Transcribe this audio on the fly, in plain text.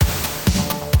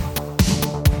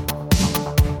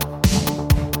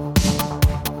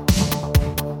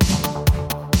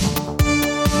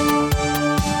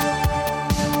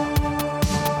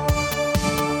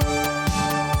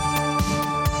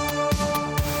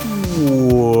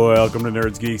Welcome to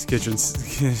Nerds Geeks Kitchen.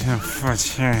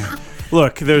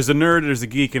 Look, there's a nerd, there's a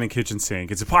geek, and a kitchen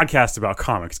sink. It's a podcast about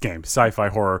comics, games, sci-fi,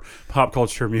 horror, pop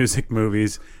culture, music,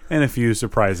 movies, and a few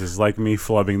surprises, like me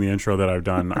flubbing the intro that I've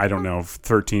done, I don't know,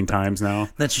 13 times now.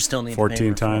 That you still need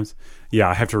 14 times. Yeah,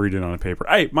 I have to read it on a paper.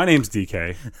 Hey, my name's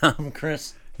DK. I'm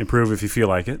Chris. Improve if you feel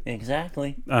like it.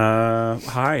 Exactly.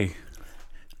 Hi.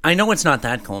 I know it's not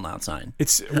that cold outside.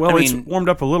 It's warmed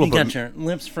up a little bit. You got your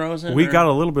lips frozen? We got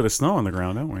a little bit of snow on the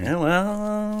ground, don't we? Yeah,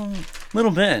 well, a little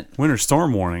bit. Winter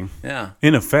storm warning. Yeah.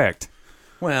 In effect.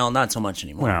 Well, not so much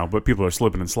anymore. Wow, but people are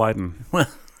slipping and sliding. Well,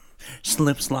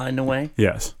 slip sliding away.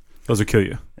 Yes. Those will kill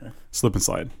you. Yeah. Slip and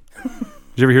slide. Did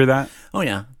you ever hear that? Oh,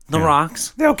 yeah. The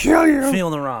rocks. They'll kill you. Feel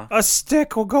the rock. A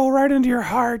stick will go right into your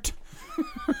heart.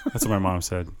 That's what my mom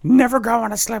said. Never go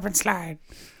on a slip and slide.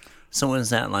 So was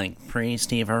that like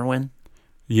pre-Steve Irwin?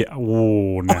 Yeah.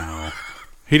 Oh, no.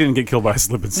 He didn't get killed by a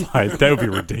slip and slide. That would be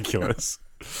ridiculous.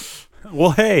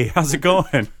 Well, hey, how's it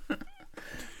going?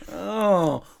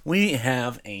 Oh, we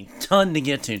have a ton to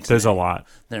get to today. There's a lot.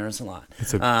 There's a lot.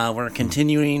 We're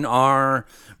continuing our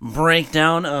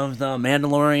breakdown of the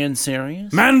Mandalorian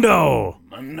series. Mando!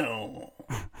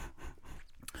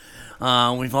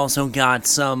 We've also got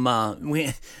some.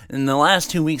 In the last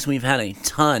 2 weeks, we've had a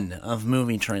ton of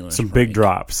movie trailers. Some big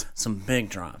drops.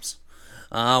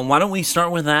 Why don't we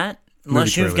start with that?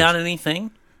 Unless you've got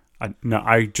anything.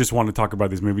 I just want to talk about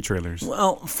these movie trailers.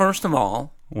 Well, first of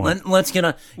all, let's get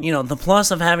the plus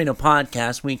of having a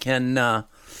podcast. We can,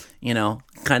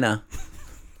 kind of.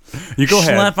 You go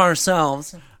ahead. Schlep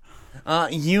ourselves.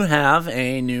 You have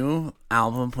a new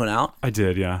album put out. I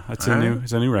did, yeah. It's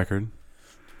a new record.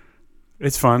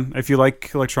 It's fun. If you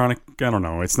like electronic, I don't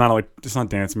know. It's not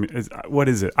dance. What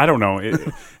is it? I don't know.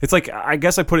 It's like, I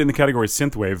guess I put it in the category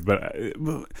synthwave, but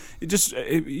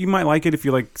you might like it if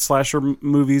you like slasher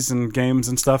movies and games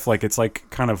and stuff. Like, it's like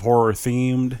kind of horror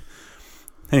themed.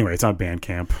 Anyway, it's on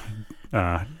Bandcamp.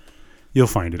 You'll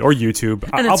find it, or YouTube.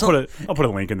 I'll put a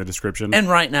link in the description. And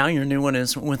right now, your new one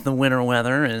is with the winter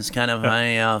weather is kind of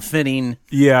a fitting.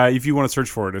 Yeah, if you want to search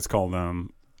for it, it's called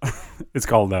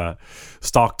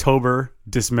Stocktober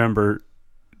Dismember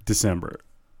December,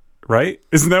 right?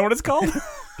 Isn't that what it's called?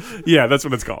 Yeah, that's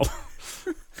what it's called.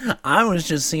 I was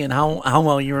just seeing how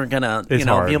well you were gonna be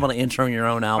able to intro your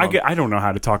own album. I don't know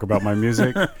how to talk about my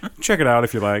music. Check it out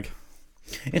if you like.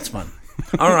 It's fun.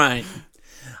 All right,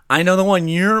 I know the one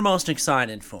you're most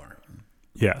excited for.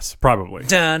 Yes, probably.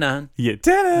 Da-na. Yeah,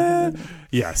 da-na.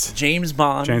 Yes. James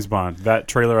Bond. That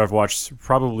trailer I've watched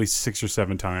probably 6 or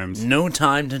 7 times. No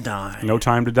Time to Die. No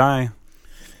Time to Die.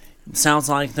 It sounds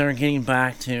like they're getting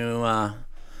back to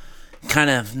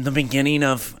kind of the beginning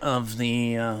of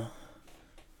the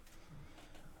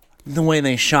way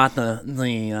they shot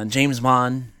the James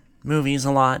Bond movies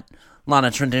a lot. A lot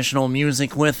of traditional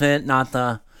music with it, not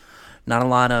a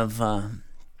lot of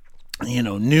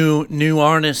new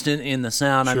artist in the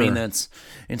sound. Sure. I mean,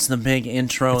 it's the big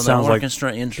intro, the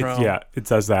orchestra intro. It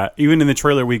does that. Even in the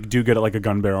trailer, we do get like a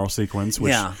gun barrel sequence,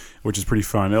 which is pretty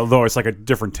fun. Although it's like a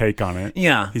different take on it.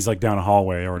 Yeah, he's like down a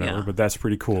hallway or whatever, but that's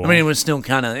pretty cool. I mean, it was still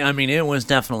kind of. I mean, it was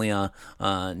definitely a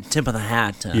tip of the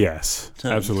hat.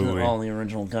 Absolutely. To all the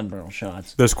original gun barrel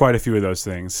shots. There's quite a few of those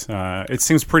things. It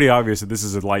seems pretty obvious that this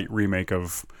is a light remake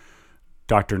of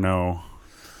Dr. No.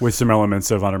 With some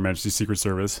elements of Honor Majesty's Secret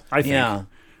Service, I think. Yeah.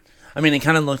 I mean, it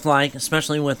kind of looked like,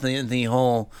 especially with the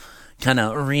whole kind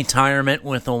of retirement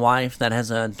with a wife that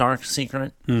has a dark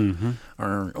secret,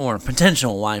 or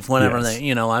potential wife, whatever. Yes.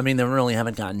 They really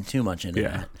haven't gotten too much into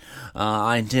that.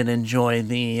 I did enjoy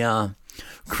the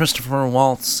Christopher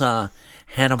Waltz,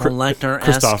 Hannibal Lecter.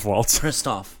 Christoph Waltz.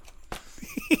 Christoph.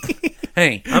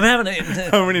 Hey, I'm having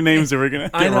How many names are we going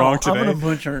to get wrong today? I'm going to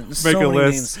butcher so many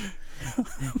names.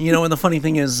 And the funny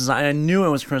thing is I knew it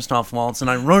was Christoph Waltz, and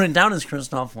I wrote it down as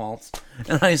Christoph Waltz,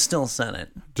 and I still said it.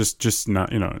 Just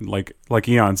not, like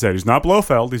Eon said, he's not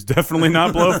Blofeld. He's definitely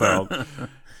not Blofeld.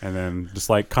 And then, just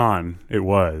like Khan, it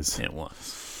was. It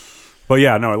was. But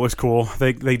yeah, no, it looks cool.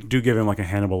 They do give him like a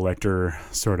Hannibal Lecter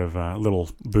sort of little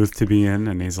booth to be in,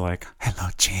 and he's like, "Hello,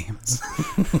 James."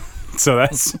 So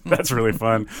that's really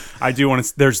fun. I do want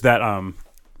to. There's that.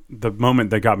 The moment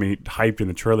that got me hyped in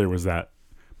the trailer was that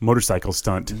motorcycle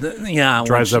stunt.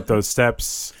 Drives up those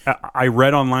steps. I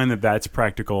read online that's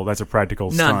practical. That's a practical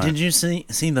stunt. Now, did you see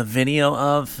the video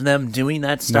of them doing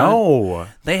that stunt? No.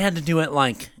 They had to do it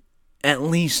like at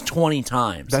least 20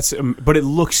 times. But it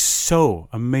looks so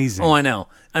amazing. Oh, I know.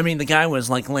 I mean, the guy was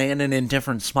like landing in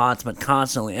different spots, but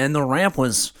constantly. And the ramp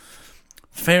was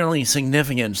fairly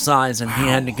significant size, and he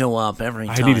had to go up every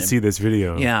time. I need to see this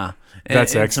video. Yeah.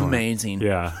 That's it's excellent. amazing.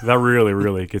 Yeah, that really,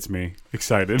 really gets me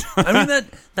excited. I mean,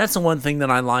 that's the one thing that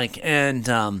I like.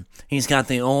 And he's got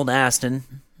the old Aston.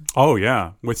 Oh,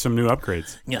 yeah, with some new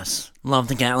upgrades. Yes. Love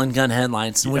the Gatling gun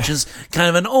headlights, which is kind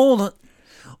of an old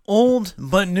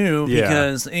but new,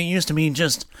 because it used to be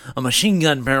just a machine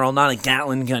gun barrel, not a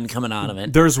Gatling gun coming out of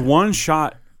it. There's one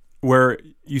shot where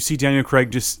you see Daniel Craig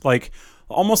just like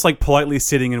almost like politely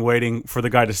sitting and waiting for the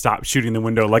guy to stop shooting the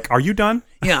window. Like, are you done?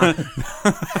 Yeah. And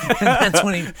that's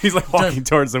when he's like walking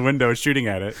towards the window, shooting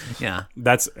at it. Yeah.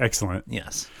 That's excellent.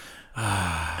 Yes.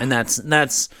 And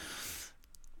that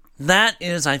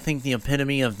is, I think, the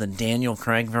epitome of the Daniel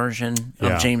Craig version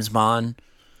of James Bond.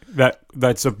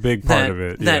 That's a big part of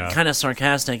it. That kind of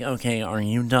sarcastic, okay, are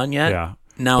you done yet? Yeah.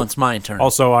 Now it's my turn.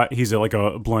 Also, he's like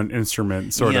a blunt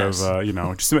instrument, sort of,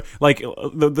 just like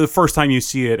the first time you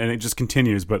see it, and it just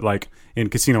continues. But like in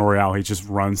Casino Royale, he just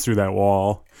runs through that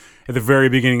wall. At the very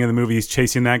beginning of the movie, he's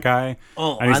chasing that guy.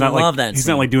 Oh, and he's I not love like, that He's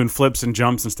scene. not like doing flips and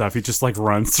jumps and stuff. He just like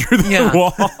runs through the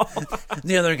wall.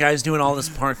 The other guy's doing all this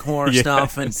parkour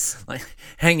stuff and like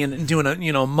hanging and doing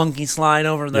a monkey slide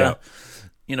over the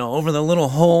over the little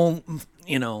hole.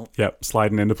 Yep,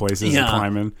 sliding into places and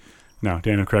climbing. No,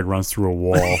 Daniel Craig runs through a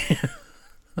wall.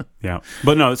 Yeah,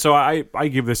 but no. So I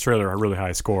give this trailer a really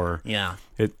high score. Yeah,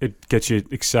 it gets you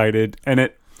excited, and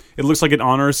it looks like it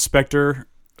honors Spectre,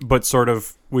 but sort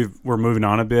of we're moving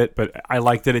on a bit. But I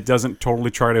like that it doesn't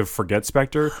totally try to forget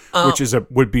Spectre, which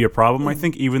would be a problem, I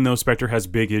think, even though Spectre has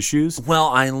big issues. Well,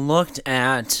 I looked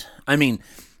at,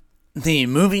 the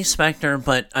movie Spectre,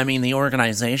 but the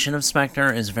organization of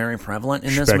Spectre is very prevalent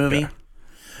in this movie.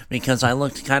 Because I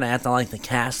looked kind of at the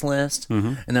cast list,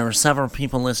 and there were several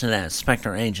people listed as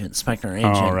Spectre Agent.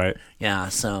 Oh, right. Yeah,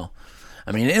 so,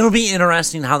 it'll be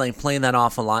interesting how they play that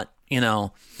off a lot.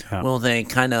 Will they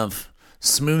kind of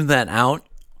smooth that out,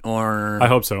 or... I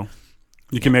hope so.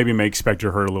 You can maybe make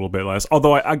Spectre hurt a little bit less.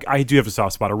 Although I do have a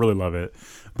soft spot. I really love it.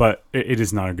 But it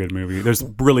is not a good movie. There's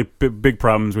really big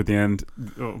problems with the end.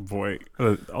 Oh, boy.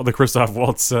 All the Christoph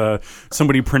Waltz,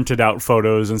 somebody printed out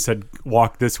photos and said,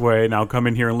 walk this way. Now come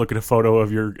in here and look at a photo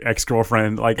of your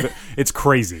ex-girlfriend. It's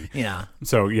crazy. Yeah.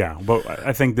 So, yeah. But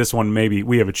I think this one, maybe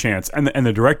we have a chance. And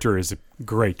the director is a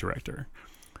great director.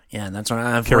 Yeah, that's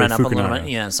right. I've Cary read up a little Fukunaga. bit.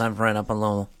 Yes, I've read up a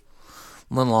little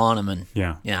on him. And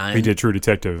yeah. He did True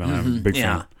Detective, and I'm a big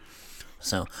fan.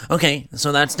 So, okay,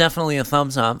 so that's definitely a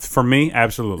thumbs up. For me,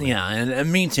 absolutely. Yeah,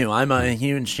 and me too. I'm a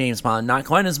huge James Bond. Not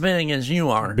quite as big as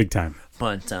you are. Big time.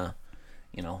 But,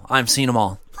 I've seen them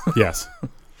all. Yes.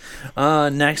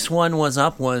 Next one was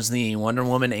the Wonder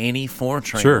Woman 84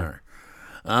 trailer. Sure.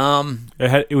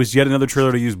 It was yet another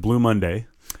trailer to use Blue Monday.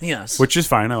 Yes. Which is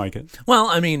fine. I like it.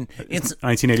 Well, it's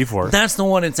 1984. That's the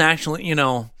one it's actually,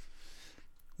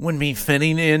 wouldn't be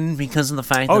fitting in because of the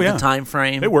fact that the time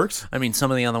frame. It works. Some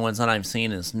of the other ones that I've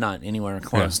seen is not anywhere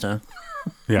close to.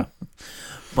 Yeah.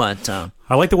 But I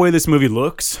like the way this movie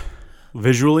looks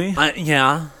visually.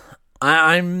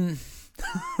 I'm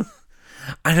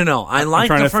I don't know. I'm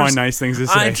trying to find nice things to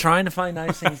say. I'm trying to find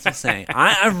nice things to say.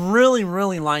 I really,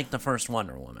 really like the first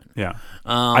Wonder Woman. Yeah.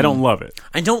 I don't love it.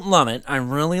 I don't love it. I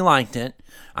really liked it.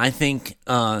 I think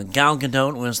Gal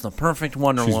Gadot was the perfect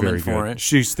Wonder Woman for it.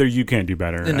 She's there. You can't do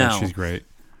better. No. She's great.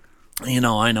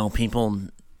 I know people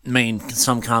made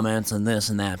some comments and this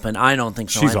and that, but I don't think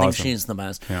so. She's I think awesome. she's the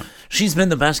best. Yeah. She's been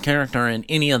the best character in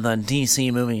any of the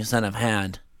DC movies that I've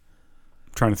had.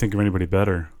 I'm trying to think of anybody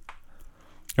better.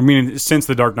 Since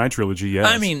the Dark Knight trilogy, yes.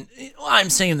 I'm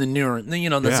saying the newer,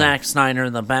 the Zack Snyder,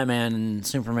 the Batman and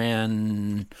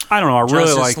Superman. I don't know. I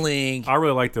League.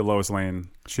 really like the Lois Lane.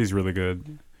 She's really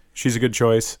good. She's a good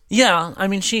choice. Yeah,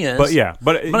 she is.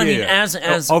 But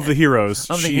as of the heroes,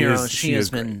 she has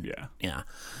been. Great. Yeah.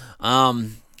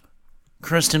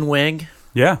 Kristen Wiig.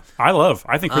 Yeah,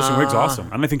 I think Kristen Wiig's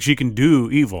awesome, and I think she can do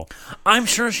evil. I'm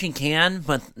sure she can,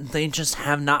 but they just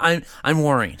have not. I'm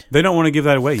worried. They don't want to give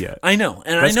that away yet. I know,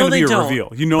 and that's I know they don't. Reveal.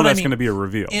 That's going to be a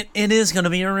reveal. It is going to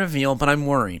be a reveal, but I'm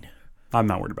worried. I'm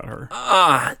not worried about her.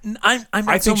 I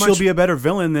think she'll be a better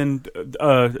villain than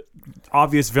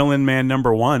obvious villain man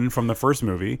number one from the first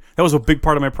movie. That was a big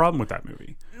part of my problem with that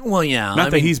movie. Well, yeah.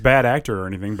 Not that he's a bad actor or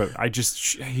anything, but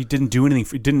he didn't do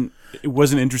anything. It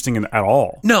wasn't interesting at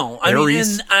all. No,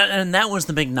 and that was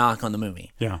the big knock on the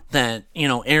movie. Yeah. That,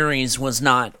 Ares was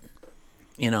not,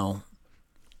 he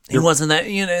wasn't that,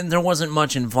 and there wasn't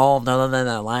much involved other than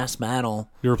that last battle.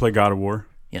 You ever play God of War?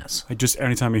 Yes.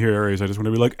 Anytime I hear Ares, I just want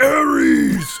to be like,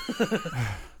 Ares!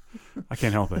 I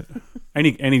can't help it.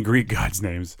 Any Greek gods'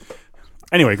 names.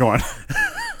 Anyway, go on.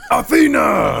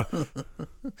 Athena!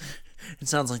 It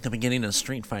sounds like the beginning of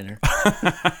Street Fighter.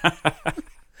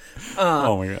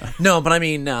 Oh my god. No, but I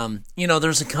mean,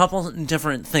 there's a couple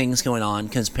different things going on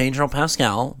because Pedro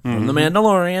Pascal from The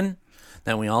Mandalorian,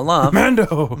 that we all love.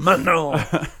 Mando.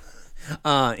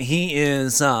 He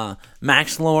is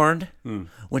Max Lord,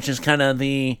 which is kind of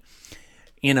the,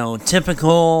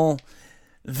 typical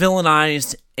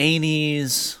villainized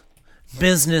 80s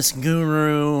business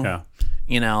guru. Yeah.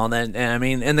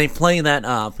 And they play that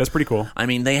up. That's pretty cool. I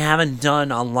mean, they haven't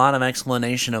done a lot of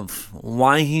explanation of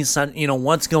why he's,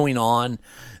 what's going on.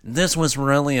 This was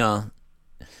really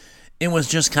it was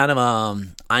just kind of a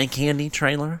eye candy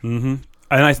trailer. Mm-hmm.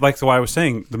 And I like why I was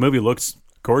saying the movie looks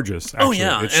gorgeous. Actually. Oh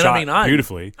yeah, it's shot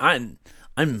beautifully. I'm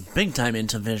big time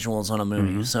into visuals on a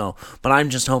movie. So, but I'm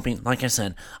just hoping, like I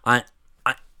said, and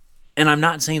I'm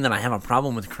not saying that I have a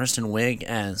problem with Kristen Wiig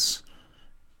as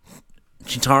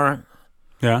Cheetara.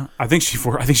 Yeah, I think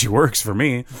she works for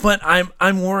me. But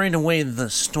I'm worried the way the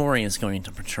story is going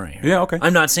to portray her. Yeah, okay.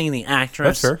 I'm not saying the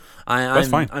actress. That's fair. That's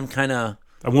fine. I'm kind of.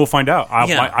 And we'll find out.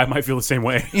 Yeah. I might feel the same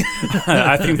way.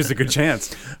 I think there's a good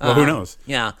chance. Well, who knows?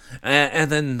 Yeah, and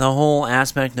then the whole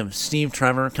aspect of Steve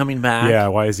Trevor coming back. Yeah,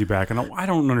 why is he back? And I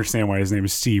don't understand why his name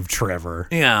is Steve Trevor.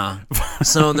 Yeah.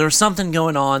 So there's something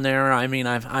going on there. I mean,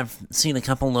 I've seen a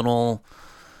couple little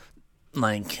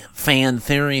fan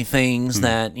theory things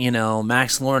that,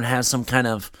 Max Lord has some kind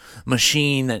of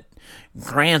machine that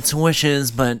grants wishes,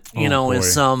 but,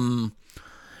 is some...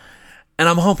 And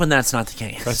I'm hoping that's not the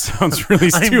case. That sounds really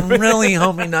stupid. I'm really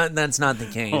hoping that's not the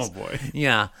case. Oh, boy.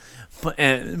 Yeah. But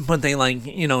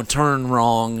they, turn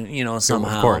wrong,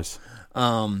 somehow. Of course.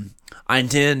 I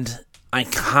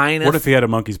kind of... What if he had a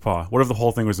monkey's paw? What if the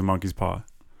whole thing was a monkey's paw?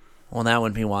 Well, that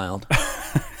would be wild.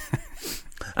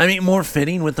 I mean, more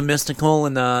fitting with the mystical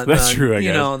and the That's true, I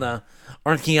guess. The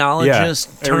archaeologist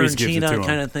Ares turned gives it to cheetah him.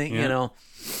 kind of thing, Yeah.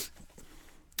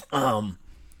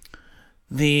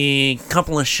 The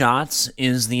couple of shots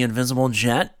is the invisible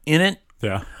jet in it.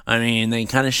 Yeah. I mean, they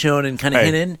kind of showed and kind of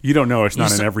hidden. You don't know it's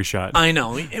not in every shot. I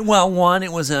know. Well, one,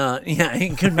 it was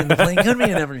it could be in the plane, could be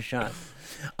in every shot.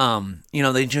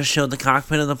 They just showed the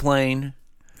cockpit of the plane.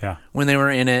 Yeah. When they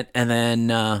were in it, and then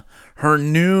her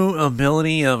new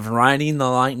ability of riding the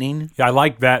lightning. Yeah, I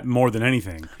like that more than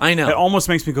anything. I know. It almost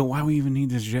makes me go, why do we even need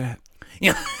this jet?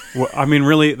 Yeah. Well, I mean,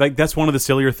 really, that's one of the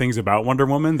sillier things about Wonder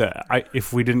Woman that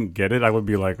if we didn't get it, I would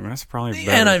be like, that's probably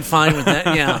better. And I'm fine with that,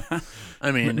 yeah.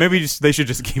 I mean... Maybe they should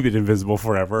just keep it invisible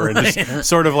forever and just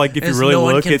sort of if you really no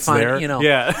look, it's find, there.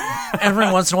 Yeah.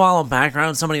 Every once in a while, in the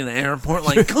background, somebody in the airport,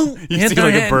 you see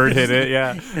a bird hit it,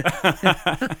 yeah.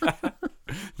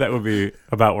 That would be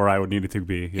about where I would need it to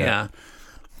be. Yeah.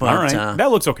 But, all right. That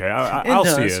looks okay. I'll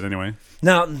see it anyway.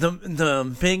 Now,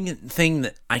 the big thing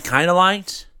that I kind of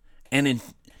liked, and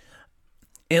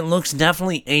it looks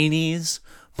definitely 80s,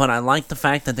 but I like the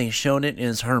fact that they showed it,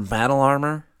 is her battle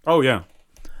armor. Oh, yeah.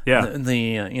 Yeah.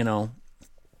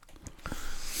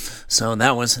 So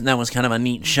that was kind of a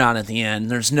neat shot at the end.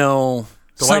 There's no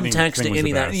subtext to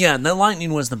any of that. Yeah, the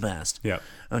lightning was the best. Yeah.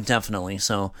 Oh, definitely.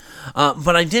 So,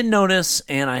 but I did notice,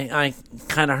 and I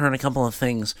kind of heard a couple of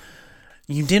things.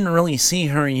 You didn't really see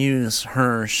her use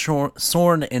her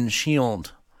sword and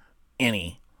shield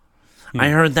any. I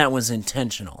heard that was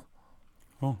intentional.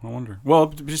 Oh, I wonder. Well,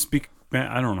 just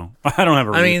I don't know. I don't have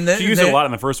a reason. She used it a lot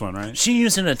in the first one, right? She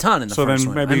used it a ton in the first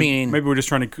one. Maybe we're just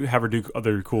trying to have her do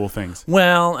other cool things.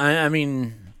 Well, I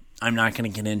mean, I'm not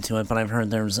going to get into it, but I've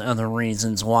heard there's other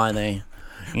reasons why they...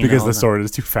 Because the sword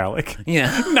is too phallic.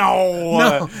 Yeah.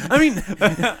 No. I mean...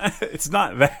 it's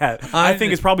not that. I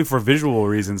think it's probably for visual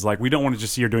reasons. We don't want to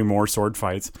just see her doing more sword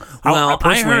fights. Well,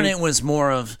 I heard it was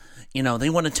more of, they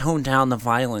want to tone down the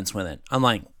violence with it. I'm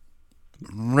like,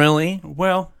 really?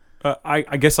 Well,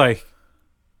 I guess I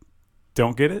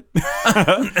don't get it.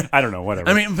 I don't know, whatever.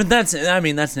 I mean, but that's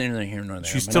neither here nor there.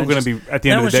 She's still going to be, at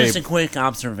the end of the day... That was just a quick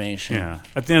observation. Yeah.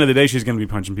 At the end of the day, she's going to be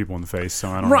punching people in the face, so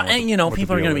I don't know. Right, and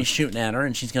people are going to be shooting at her,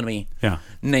 and she's going to be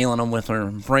nailing them with her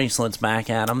bracelets back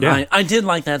at them. Yeah. I did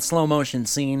like that slow motion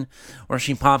scene where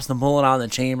she pops the bullet out of the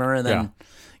chamber, and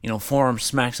then, Forum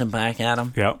smacks him back at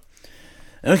him. Yeah.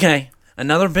 Okay,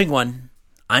 another big one.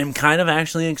 I'm kind of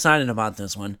actually excited about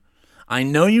this one. I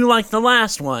know you liked the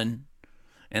last one,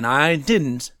 and I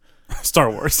didn't. Star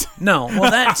Wars. No,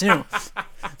 well, that too.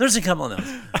 There's a couple of those.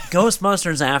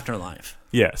 Ghostbusters Afterlife.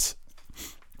 Yes.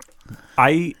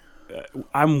 I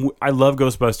love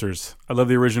Ghostbusters. I love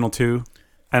the original too.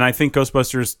 And I think Lady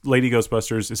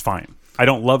Ghostbusters is fine. I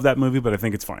don't love that movie, but I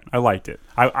think it's fine. I liked it.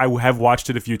 I have watched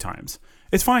it a few times.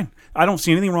 It's fine. I don't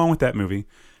see anything wrong with that movie.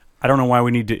 I don't know why we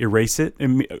need to erase it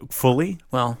fully.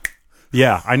 Well.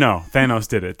 Yeah, I know. Thanos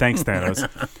did it. Thanks, Thanos.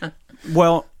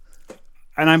 Well,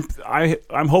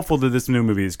 I'm hopeful that this new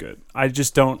movie is good. I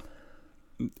just don't.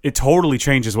 It totally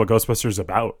changes what Ghostbusters is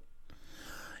about.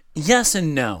 Yes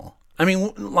and no. I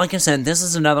mean, like I said, this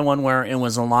is another one where it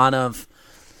was a lot of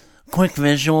quick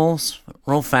visuals,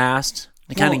 real fast,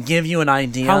 to kind of give you an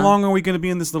idea. How long are we going to be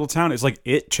in this little town? It's like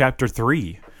It Chapter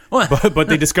 3. But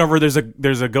they discover there's a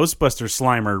Ghostbuster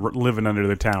Slimer living under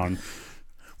the town.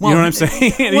 You know what I'm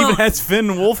saying? It even has Finn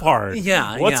Wolfhard.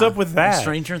 Yeah. What's up with that?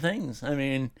 Stranger Things. I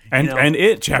mean, and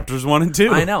It Chapters 1 and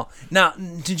 2. I know. Now,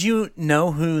 did you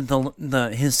know who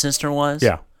his sister was?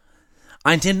 Yeah.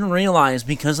 I didn't realize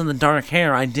because of the dark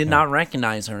hair. I did not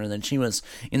recognize her. That she was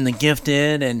in The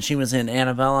Gifted and she was in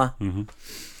Annabella. Mm-hmm.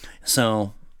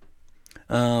 So,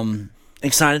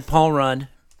 excited. Paul Rudd.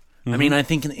 Mm-hmm. I mean, I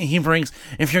think he brings.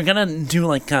 If you're gonna do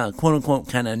like a quote unquote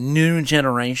kind of new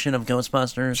generation of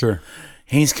Ghostbusters, sure.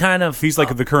 He's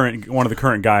like one of the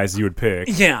current guys you would pick.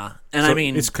 Yeah, and so I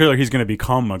mean, it's clear he's going to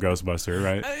become a Ghostbuster,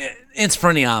 right? It's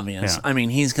pretty obvious. Yeah. I mean,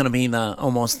 he's going to be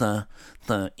almost the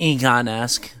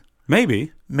Egon-esque.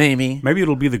 Maybe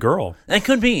it'll be the girl. It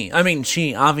could be. I mean,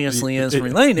 she obviously is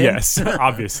related. Yes,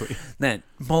 obviously. That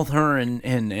both her and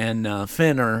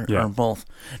Finn are both.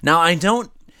 Now I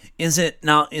don't. Is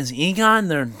Egon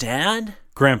their dad?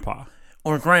 Grandpa.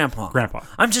 Or grandpa? Grandpa.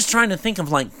 I'm just trying to think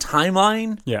of like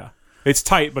timeline. Yeah. It's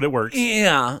tight, but it works.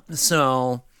 Yeah,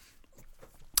 so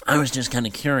I was just kind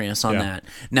of curious on that.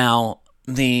 Now,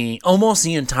 almost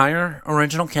the entire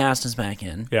original cast is back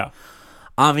in. Yeah.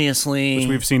 Obviously. Which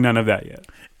we've seen none of that yet.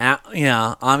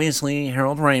 Obviously,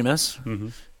 Harold Ramis. Mm-hmm.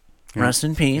 Yeah. Rest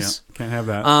in peace. Yeah. Can't have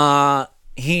that.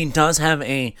 He does have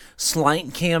a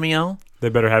slight cameo. They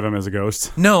better have him as a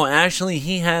ghost. No, actually,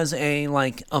 he has a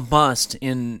bust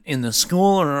in the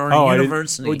school or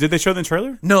university. Did they show the in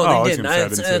trailer? No, they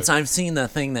didn't. I've seen the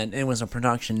thing that it was a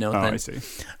production note. I see.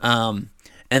 And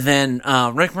then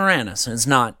Rick Moranis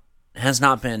has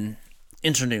not been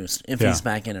introduced if he's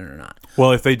back in it or not.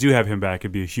 Well, if they do have him back,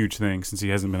 it'd be a huge thing since he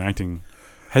hasn't been acting.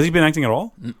 Has he been acting at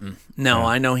all? Mm-mm. No,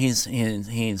 I know he's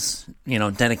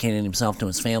dedicated himself to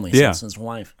his family since his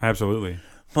wife. Absolutely.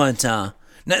 But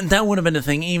that would have been a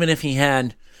thing, even if he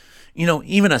had,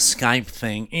 even a Skype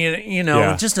thing,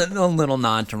 just a little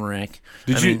nod to Rick.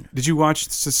 Did you watch,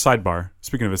 this is a sidebar,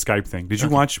 speaking of a Skype thing, did you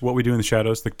watch What We Do in the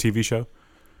Shadows, the TV show?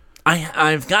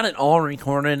 I've got it all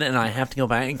recorded, and I have to go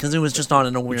back, because it was just on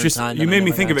in a weird time. You made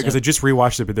me think of it, because I just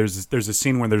rewatched it, but there's a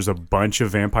scene where there's a bunch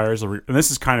of vampires, and this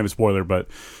is kind of a spoiler,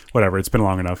 but whatever, it's been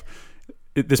long enough.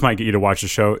 This might get you to watch the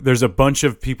show. There's a bunch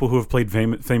of people who have played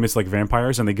famous like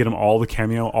vampires, and they get them all the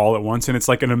cameo all at once, and it's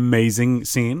like an amazing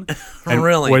scene. And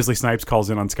really? Wesley Snipes calls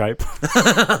in on Skype.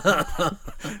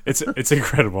 It's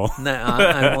incredible.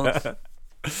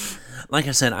 Like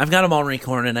I said, I've got them all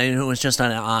recorded. It was just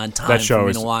an odd time for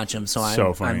me to watch them, so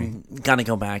I'm gonna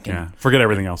go back and forget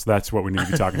everything else. That's what we need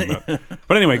to be talking about.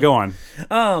 But anyway, go on.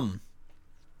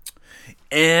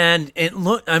 And it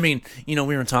looked. I mean, we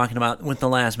were talking about with the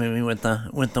last movie with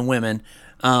the women.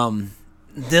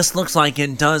 This looks like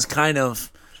it does kind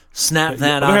of snap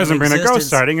that. There hasn't been a ghost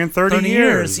sighting in 30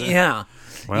 years. Yeah.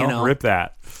 Well, rip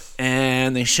that.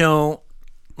 And they show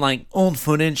like old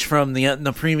footage from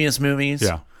the previous movies.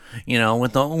 Yeah.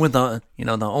 With the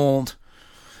the old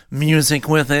music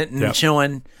with it and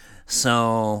showing.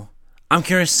 So I'm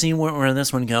curious to see where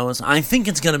this one goes. I think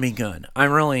it's gonna be good.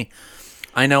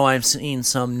 I know I've seen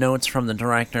some notes from the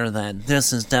director that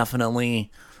this is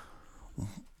definitely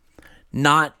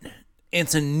not.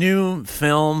 It's a new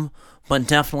film, but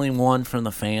definitely one for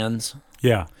the fans.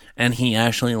 Yeah. And he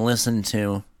actually listened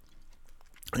to,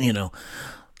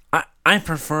 I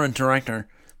prefer a director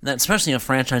that, especially a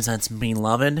franchise that's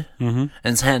beloved and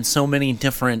has had so many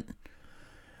different,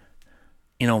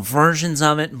 versions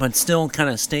of it, but still kind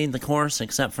of stayed the course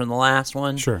except for the last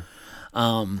one. Sure.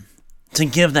 To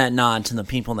give that nod to the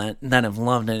people that have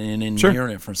loved it and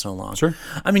endured it for so long. Sure.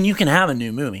 I mean, you can have a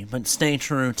new movie, but stay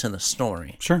true to the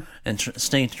story. Sure. And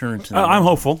stay true to the I'm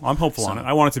hopeful. I'm hopeful on it.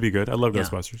 I want it to be good. I love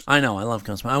Ghostbusters. I know. I love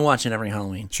Ghostbusters. I watch it every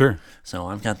Halloween. Sure. So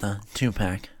I've got the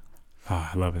 2-pack.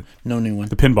 I love it. No new one.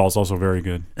 The pinball's also very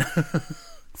good.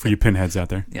 For you pinheads out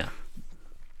there. Yeah.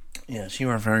 Yes, you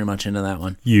are very much into that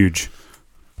one. Huge.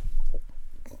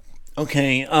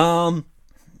 Okay,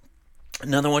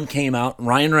 another one came out,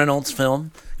 Ryan Reynolds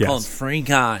film called Free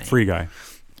Guy. Free Guy.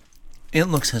 It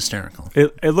looks hysterical.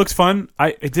 It looks fun.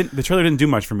 The trailer didn't do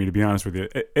much for me, to be honest with you.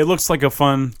 It looks like a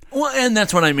fun. Well, and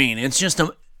that's what I mean. It's just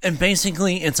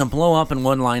basically it's a blow up and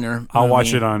one-liner. I'll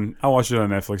watch it on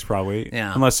Netflix probably.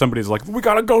 Yeah. Unless somebody's like, we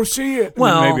gotta go see it.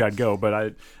 Well, maybe I'd go,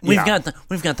 but we've got the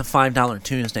 $5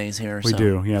 Tuesdays here. We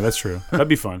do. Yeah, that's true. That'd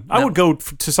be fun. I would go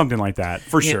to something like that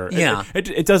for sure. Yeah.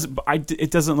 It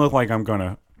doesn't look like I'm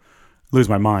gonna lose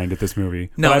my mind at this movie.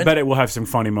 No, but I bet it will have some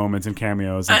funny moments and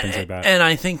cameos and things like that. And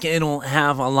I think it'll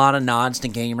have a lot of nods to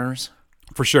gamers.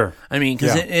 For sure. I mean,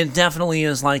 because it definitely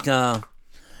is like a,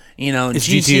 It's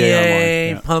GTA, GTA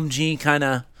Online, PUBG kind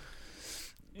of,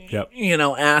 Yep.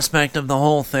 aspect of the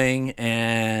whole thing.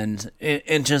 And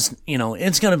it just,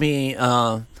 it's going to be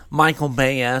Michael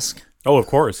Bay-esque. Oh, of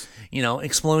course.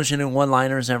 Explosion and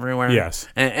one-liners everywhere. Yes.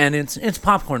 And it's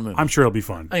popcorn movie. I'm sure it'll be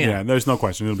fun. Oh, yeah. There's no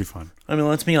question. It'll be fun. I mean,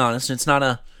 let's be honest. It's not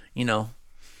a,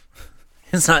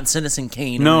 it's not Citizen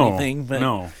Kane or anything, but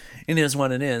it is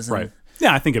what it is. Right.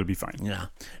 Yeah, I think it'll be fine. Yeah.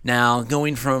 Now,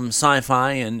 going from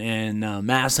sci-fi and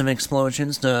massive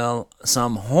explosions to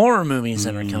some horror movies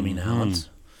that are coming out.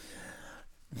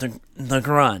 The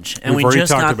Grudge. And We've already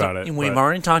talked about it. We've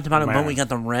already talked about it, but we got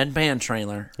the Red Band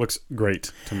trailer. Looks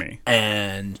great to me.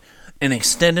 And an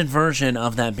extended version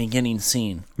of that beginning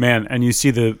scene. Man, and you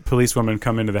see the policewoman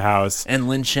come into the house. And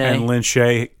Lin Shaye. And Lin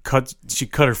Shaye cut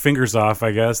her fingers off,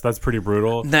 I guess. That's pretty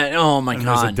brutal. Oh my and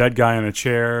God. There's a dead guy in a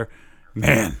chair.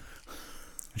 Man.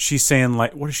 She's saying,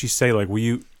 like, what does she say? Like, will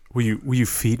you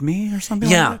feed me or something?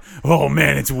 Yeah. Like that? Oh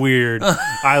man, it's weird.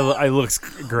 I looks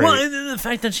great. Well, the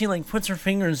fact that she puts her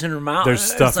fingers in her mouth. There's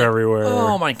stuff everywhere.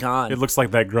 Oh my God. It looks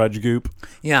like that Grudge goop.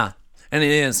 Yeah, and it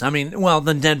is. I mean, well,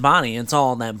 the dead body. It's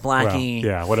all that blacky.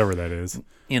 Well, yeah, whatever that is.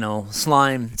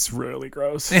 Slime. It's really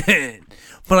gross.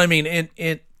 But I mean,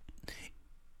 it.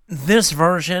 This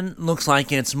version looks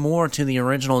like it's more to the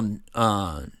original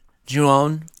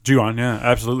Ju-on. Ju-on, yeah,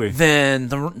 absolutely. Than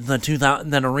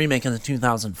than a remake of the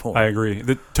 2004. I agree.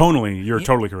 Tonally, you're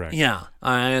totally correct. Yeah,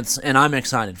 and I'm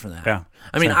excited for that. Yeah,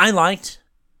 I mean, I liked,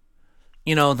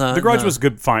 the Grudge was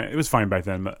good. Fine, it was fine back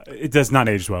then, but it does not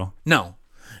age well. No.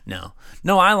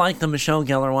 I liked the Michelle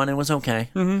Gellar one. It was okay.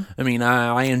 Mm-hmm. I mean,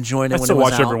 I enjoyed it. I still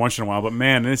watch it every once in a while, but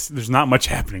man, there's not much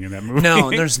happening in that movie.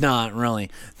 No, there's not really.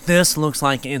 This looks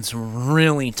like it's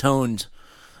really toned.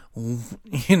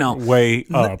 Way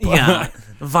up. Yeah,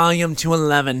 volume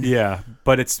 211. Yeah,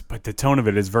 but the tone of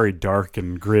it is very dark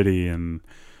and gritty and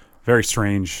very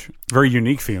strange, very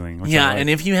unique feeling. Yeah, and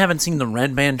if you haven't seen the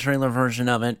Red Band trailer version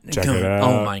of it, check it out.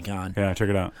 Oh my God. Yeah, check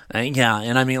it out. Yeah,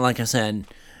 and I mean, like I said,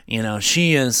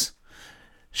 she is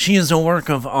a work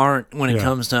of art when it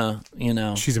comes to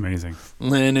She's amazing.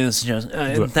 Lynn is just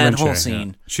that Lin whole Shaye, scene.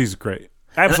 Yeah. She's great.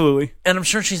 Absolutely. And I'm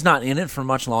sure she's not in it for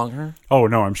much longer. Oh,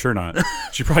 no, I'm sure not.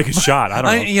 She probably gets shot. I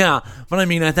don't know. Yeah, but I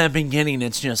mean, at that beginning,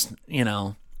 it's just,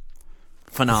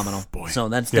 phenomenal. Boy. So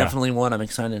that's definitely what I'm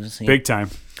excited to see. Big time.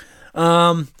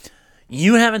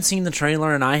 You haven't seen the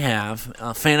trailer, and I have.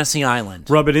 Fantasy Island.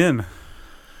 Rub it in.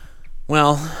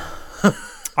 Well...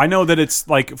 I know that it's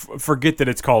like, forget that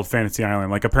it's called Fantasy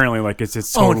Island. Like, apparently, like, it's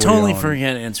totally... Oh, totally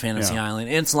forget it's Fantasy Island.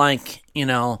 It's like,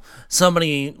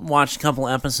 somebody watched a couple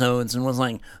episodes and was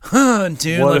like,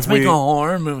 dude, let's make a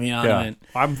horror movie out of it.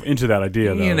 I'm into that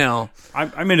idea, though.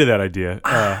 I'm into that idea.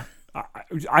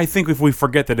 I think if we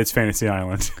forget that it's Fantasy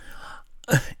Island...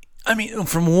 I mean,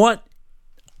 from what...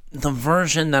 The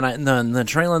version that the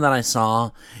trailer that I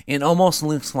saw, it almost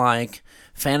looks like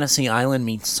Fantasy Island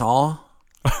meets Saw.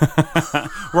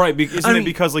 Right, isn't it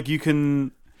because like you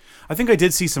can? I think I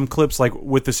did see some clips like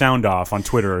with the sound off on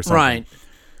Twitter or something. Right.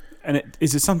 And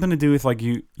is it something to do with like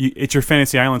you? It's your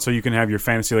fantasy island, so you can have your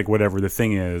fantasy like whatever the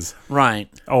thing is. Right.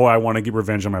 Oh, I want to get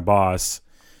revenge on my boss.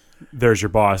 There's your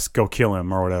boss. Go kill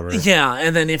him or whatever. Yeah,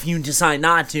 and then if you decide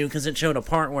not to, because it showed a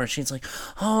part where she's like,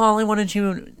 "Oh, all I wanted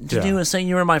you to do is say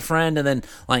you were my friend," and then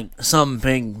like some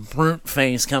big brute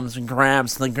face comes and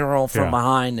grabs the girl from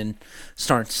behind and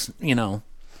starts,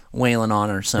 wailing on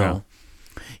her. So,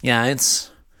 yeah, it's,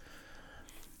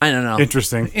 I don't know.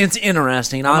 Interesting. It's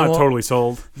interesting. I'm not totally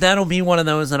sold. That'll be one of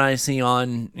those that I see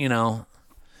on,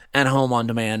 at home on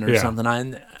demand or something.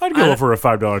 I'd go for a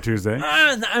 $5 Tuesday.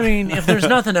 I mean, if there's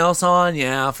nothing else on,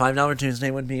 $5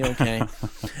 Tuesday would be okay.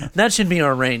 That should be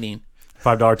our rating.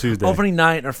 $5 Tuesday. Opening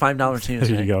night or $5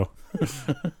 Tuesday. There you go.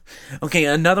 Okay,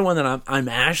 another one that I'm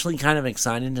actually kind of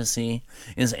excited to see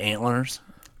is Antlers.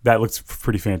 That looks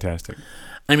pretty fantastic.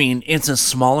 I mean, it's a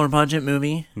smaller budget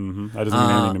movie. Mm-hmm. That doesn't mean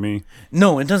anything to me.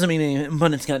 No, it doesn't mean anything,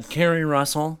 but it's got Kerry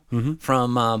Russell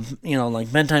from,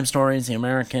 like Bedtime Stories, The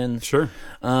Americans. Sure.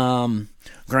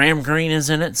 Graham Greene is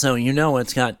in it, so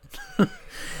it's got,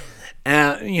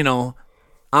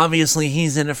 obviously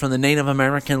he's in it for the Native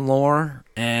American lore,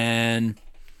 and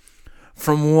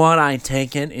from what I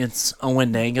take it, it's a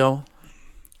Wendigo.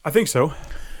 I think so.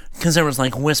 Because there was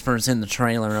like whispers in the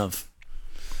trailer of,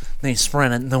 they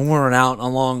spread the word out a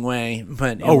long way,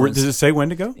 but does it say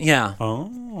Wendigo? Yeah.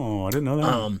 Oh, I didn't know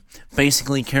that.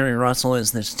 Basically, Kerry Russell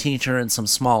is this teacher in some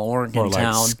small Oregon or like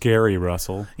town. Scary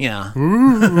Russell. Yeah.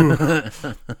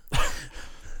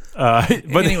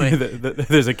 But Anyway.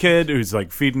 there's a kid who's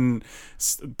like feeding.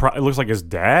 It looks like his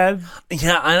dad.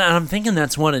 Yeah, I'm thinking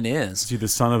that's what it is. Is he the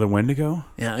son of the Wendigo?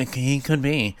 Yeah, he could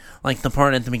be. Like the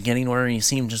part at the beginning where you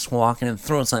see him just walking and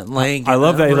throws that leg. I in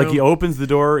love the that. Like room. he opens the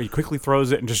door, he quickly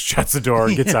throws it, and just shuts the door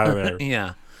and gets out of there.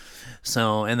 Yeah.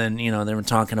 So, and then, they were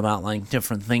talking about, like,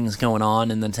 different things going on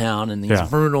in the town and these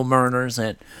brutal murders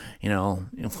that,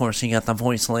 of course, you got the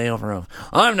voice layover of,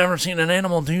 I've never seen an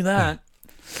animal do that.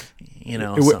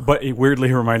 But it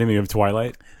weirdly reminded me of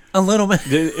Twilight. A little bit.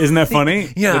 Isn't that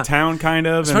funny? Yeah. The town, kind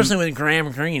of. Especially with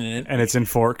Graham Greene in it. And it's in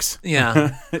Forks.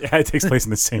 Yeah. It takes place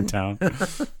in the same town.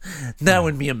 That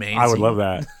would be amazing. I would love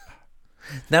that.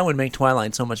 That would make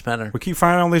Twilight so much better. We keep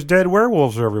finding all these dead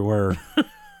werewolves everywhere.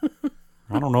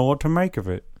 I don't know what to make of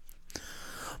it.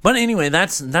 But anyway,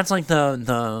 that's like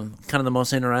the kind of the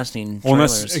most interesting trailers. Well,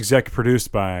 that's exec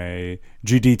produced by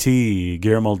GDT,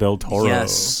 Guillermo del Toro.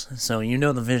 Yes. So the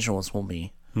visuals will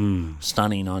be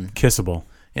stunning on... Kissable.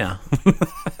 Yeah.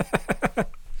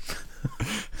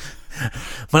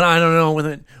 But I don't know,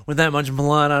 with that much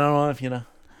blood, I don't know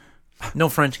if, no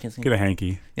French kissing. Get a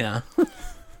hanky. Yeah.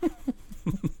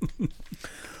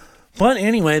 But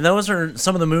anyway, those are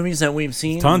some of the movies that we've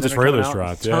seen. Tons of trailers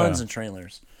dropped, Tons of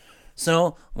trailers.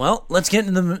 So, well, let's get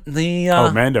into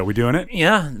the Mando, we doing it?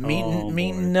 Yeah, meat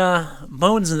and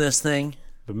bones of this thing.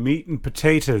 The meat and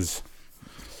potatoes.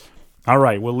 All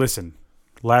right, well, listen.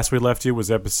 Last we left you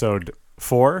was episode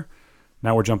 4.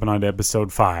 Now we're jumping on to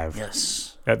episode 5.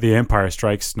 Yes. At the Empire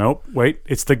Strikes. Nope, wait,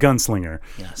 it's the Gunslinger.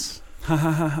 Yes.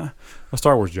 A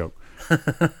Star Wars joke.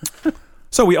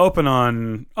 So we open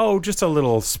on, just a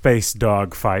little space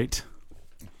dog fight.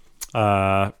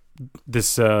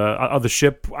 This other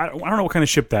ship, I don't know what kind of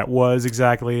ship that was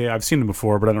exactly. I've seen them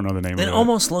before, but I don't know the name of it. It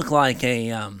almost looked like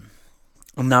a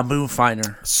Naboo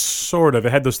fighter. Sort of.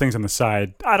 It had those things on the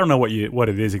side. I don't know what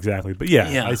it is exactly, but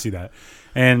yeah. I see that.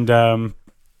 And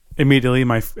immediately,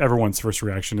 everyone's first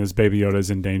reaction is Baby Yoda is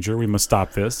in danger. We must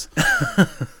stop this.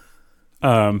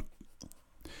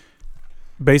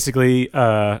 Basically,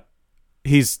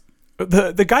 he's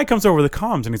the guy comes over the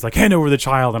comms and he's like, hand over the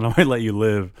child and I might let you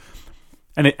live.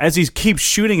 And as he keeps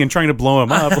shooting and trying to blow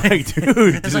him up, like,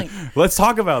 dude, let's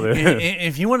talk about this.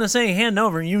 If you want to say hand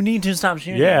over, you need to stop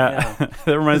shooting. Yeah.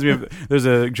 That reminds me of, there's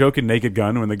a joke in Naked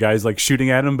Gun when the guy's like shooting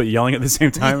at him but yelling at the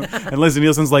same time. And Leslie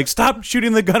Nielsen's like, stop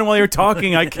shooting the gun while you're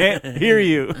talking. I can't hear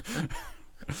you.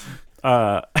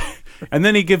 And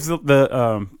then he gives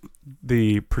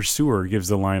the pursuer gives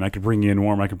the line, I could bring you in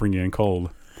warm, I could bring you in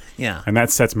cold. Yeah. And that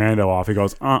sets Mando off. He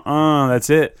goes, that's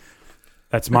it.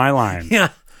 That's my line. Yeah.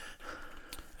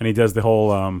 And he does the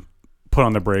whole put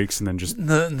on the brakes and then just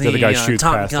the other guy shoots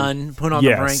Top past Gun, him. put on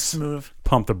the brakes move.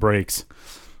 Pump the brakes.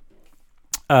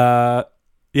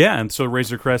 And so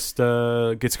Razor Crest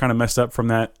gets kind of messed up from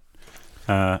that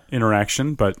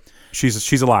interaction, but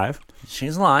she's alive.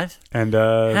 She's alive. And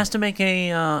has to make a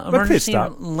emergency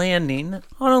landing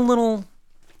on a little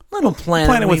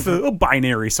planet with a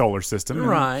binary solar system.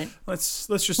 Right. Let's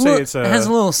just say it has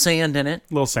a little sand in it.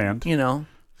 Little sand.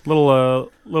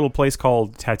 Little place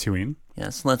called Tatooine.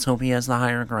 Yes, let's hope he has the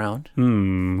higher ground.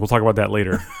 We'll talk about that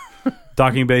later.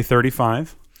 Docking Bay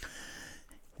 35,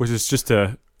 which is just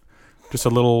a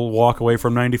little walk away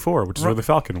from 94, which is where the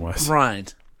Falcon was.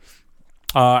 Right.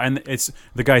 And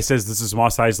the guy says this is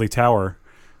Mos Eisley Tower,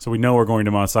 so we know we're going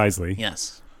to Mos Eisley.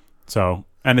 Yes. So,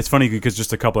 and it's funny because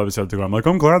just a couple episodes ago, I'm like,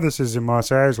 I'm glad this is in Mos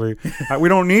Eisley. We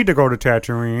don't need to go to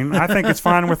Tatooine. I think it's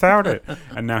fine without it.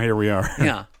 And now here we are.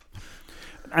 Yeah.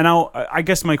 And I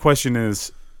guess my question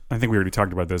is, I think we already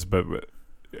talked about this, but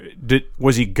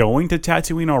was he going to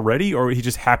Tatooine already, or he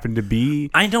just happened to be?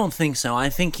 I don't think so. I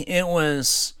think it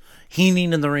was he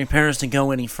needed the repairs to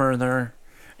go any further,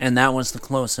 and that was the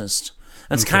closest.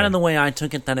 That's kind of the way I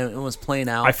took it, that it was played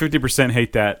out. I 50%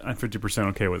 hate that. I'm 50%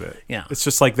 okay with it. Yeah. It's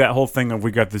just like that whole thing of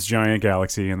we got this giant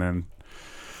galaxy, and then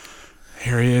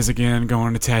here he is again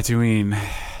going to Tatooine.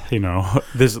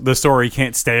 The story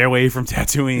can't stay away from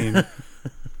Tatooine.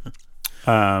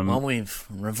 Well, we've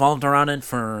revolved around it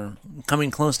for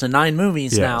coming close to 9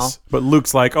 movies now. But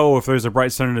Luke's like, if there's a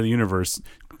bright center of the universe,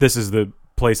 this is the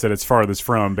place that it's farthest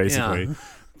from, basically. Yeah.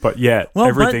 But yet,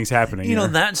 everything's happening.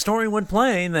 That story would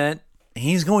play that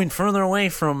he's going further away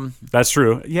from... That's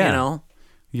true. Yeah.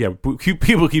 Yeah,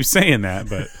 people keep saying that,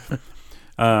 but...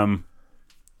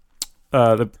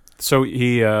 so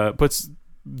he puts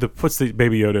the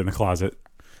Baby Yoda in the closet,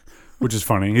 which is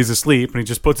funny. He's asleep, and he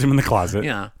just puts him in the closet.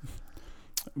 Yeah.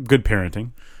 Good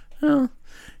parenting. Well,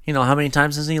 how many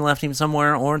times has he left him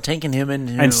somewhere or taken him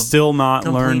into and still not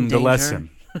learned danger? the lesson,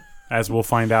 as we'll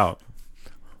find out.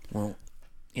 Well,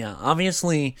 Yeah,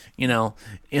 obviously,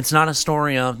 it's not a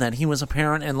story of that he was a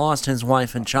parent and lost his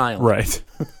wife and child. Right.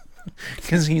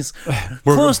 Because he's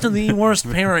close to the worst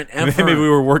parent ever. Maybe we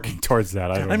were working towards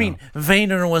that. I don't know. I mean,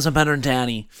 Vader was a better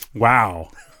daddy.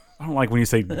 Wow. I don't like when you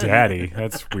say daddy.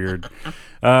 That's weird.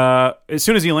 As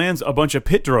soon as he lands, a bunch of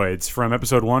pit droids from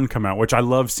episode 1 come out, which I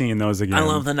love seeing those again. I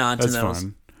love the nod to those. That's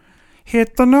fun.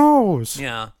 Hit the nose.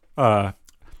 Yeah.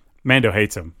 Mando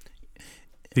hates him.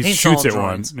 He Hates shoots all at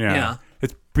one. droids. Yeah. Yeah.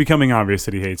 It's becoming obvious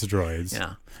that he hates droids.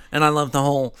 Yeah. And I love the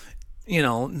whole,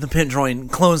 the pit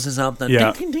droid closes up, the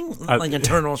Yeah. ding, ding, ding, like a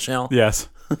turtle shell. Yes.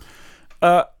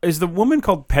 Is the woman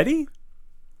called Petty?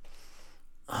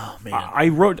 Oh, man.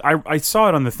 I saw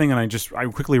it on the thing, and I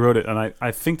quickly wrote it, and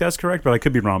I think that's correct, but I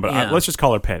could be wrong. But Yeah. let's just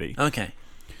call her Petty. Okay.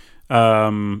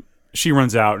 She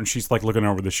runs out, and she's like looking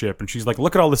over the ship, and she's like,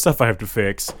 "Look at all the stuff I have to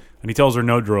fix." And he tells her,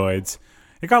 "No droids.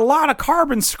 You got a lot of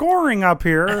carbon scoring up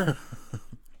here."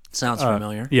 Sounds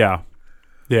familiar. Yeah.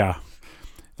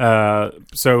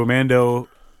 So Mando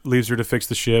leaves her to fix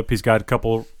the ship. He's got a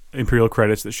couple Imperial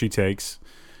credits that she takes.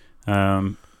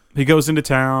 He goes into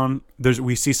town.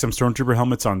 We see some Stormtrooper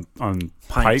helmets on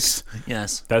pikes.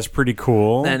 Yes. That's pretty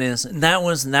cool. That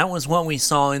was what we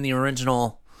saw in the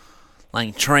original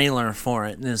trailer for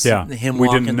it. Him we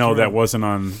walking didn't know through. that wasn't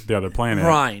on the other planet.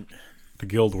 Right. The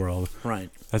Guild World. Right.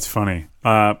 That's funny.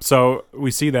 So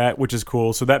we see that, which is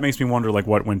cool. So that makes me wonder,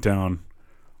 what went down.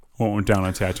 What went down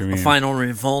on Tatooine? A final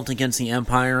revolt against the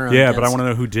Empire. Yeah, but I want to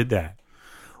know who did that.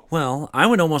 Well, I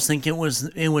would almost think it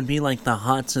would be like the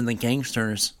Hutts and the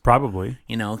gangsters. Probably.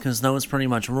 Because those pretty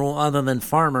much rule, other than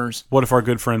farmers. What if our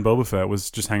good friend Boba Fett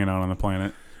was just hanging out on the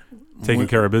planet, taking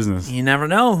care of business? You never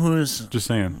know Just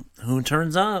saying. who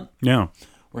turns up. Yeah.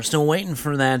 We're still waiting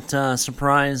for that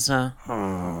surprise.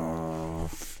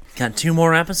 Got 2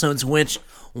 more episodes, which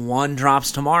one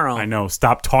drops tomorrow. I know.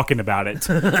 Stop talking about it.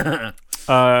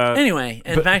 Anyway,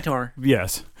 back to our...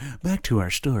 Yes. Back to our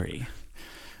story.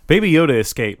 Baby Yoda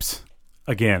escapes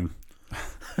again.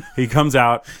 He comes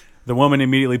out. The woman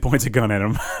immediately points a gun at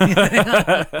him.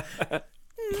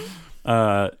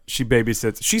 She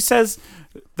babysits. She says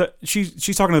that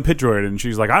she's talking to the pit droid, and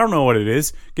she's like, "I don't know what it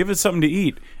is. Give it something to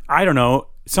eat. I don't know,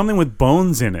 something with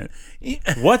bones in it.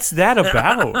 What's that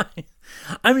about?"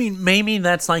 I mean, maybe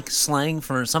that's slang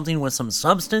for something with some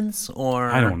substance, or...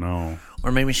 I don't know.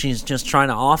 Or maybe she's just trying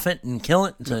to off it and kill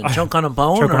it to choke on a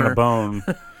bone. Choke on a bone.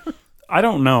 I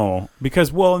don't know.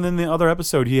 Because, and then the other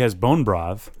episode, he has bone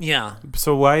broth. Yeah.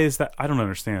 So why is that? I don't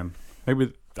understand.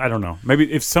 Maybe, I don't know.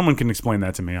 Maybe if someone can explain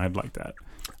that to me, I'd like that.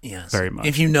 Yes. Very much.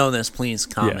 If you know this, please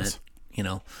comment.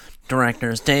 Yes.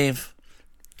 Directors, Dave.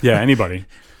 Yeah, anybody.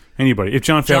 If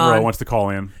John Favreau wants to call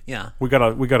in, yeah, we got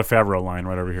a Favreau line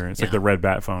right over here. It's like the red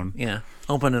bat phone. Yeah,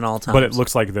 open at all times. But it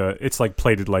looks like it's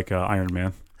plated like Iron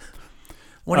Man.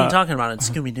 What are you talking about? It's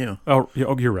Scooby Doo. Oh,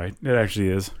 you're right. It actually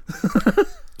is.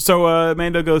 So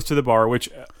Mando goes to the bar.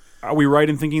 Which are we right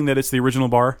in thinking that it's the original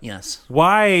bar? Yes.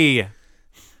 Why?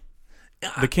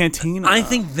 The canteen. I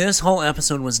think this whole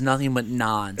episode was nothing but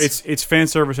nods. It's fan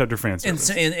service after fan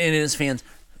service. It is fans.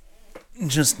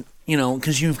 Just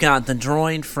because you've got the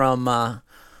droid from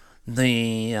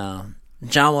the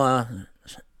Jawa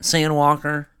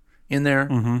Sandwalker in there.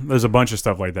 Mm-hmm. There's a bunch of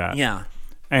stuff like that. Yeah.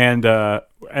 And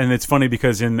it's funny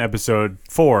because in episode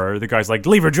 4, the guy's like,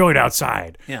 "Leave a droid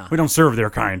outside. Yeah. We don't serve their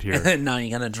kind here." Now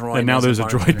you got a droid. And now there's a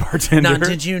droid bartender. Now,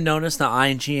 did you notice the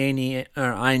IG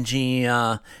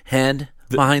head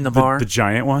behind the bar? The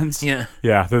giant ones? Yeah.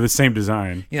 Yeah, they're the same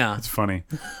design. Yeah. It's funny.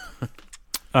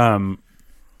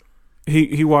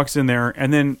 He walks in there,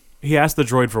 and then he asks the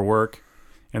droid for work,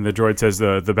 and the droid says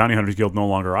the Bounty Hunters Guild no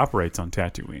longer operates on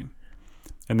Tatooine.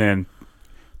 And then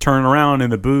turn around in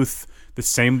the booth, the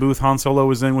same booth Han Solo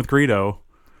was in with Greedo.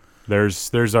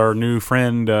 There's our new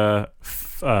friend,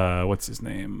 what's his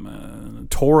name?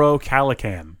 Toro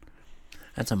Calican.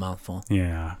 That's a mouthful.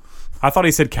 Yeah. I thought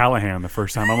he said Callahan the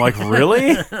first time. I'm like,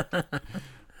 really?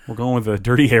 We're going with a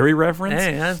Dirty Harry reference?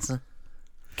 Hey, that's...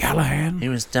 Callahan? He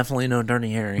was definitely no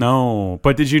Dirty Harry. No.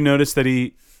 But did you notice that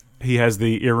he has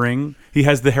the earring? He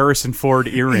has the Harrison Ford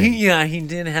earring. Yeah, he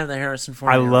did have the Harrison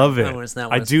Ford I earring. love it.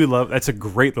 That I was... do love. That's a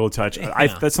great little touch.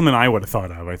 Yeah. That's something I would have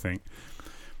thought of, I think.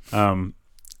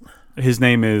 His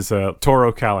name is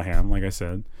Toro Callahan, like I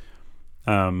said.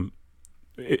 And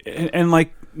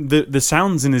like the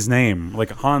sounds in his name,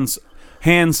 like Han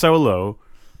Solo,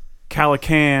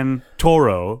 Calican,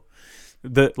 Toro,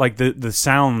 the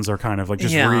sounds are kind of like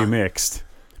just remixed.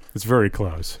 It's very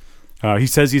close. He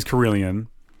says he's Corellian,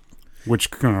 which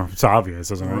it's obvious,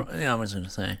 isn't it? Yeah, I was going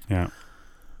to say. Yeah.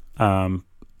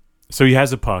 So he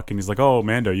has a puck, and he's like, "Oh,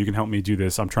 Mando, you can help me do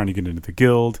this. I'm trying to get into the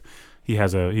guild." he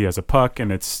has a puck,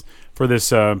 and it's for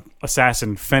this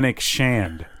assassin Fennec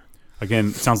Shand. Again,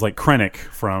 it sounds like Krennic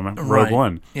from Rogue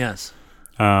One. Yes.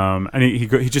 And he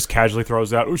just casually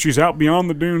throws out, "Oh, she's out beyond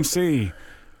the Dune Sea."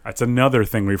 That's another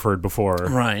thing we've heard before,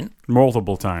 Right.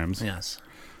 multiple times. Yes.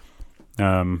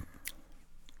 They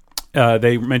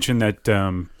mentioned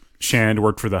that Shand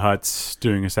worked for the Hutts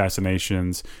doing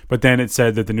assassinations, but then it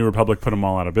said that the New Republic put them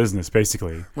all out of business,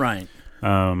 basically. Right.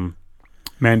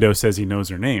 Mando says he knows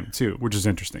her name, too, which is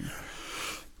interesting.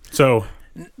 So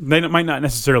they might not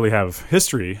necessarily have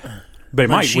history. They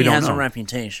might. She we don't has know. a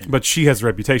reputation. But she has a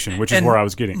reputation, which is where I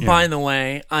was getting. Yeah. By the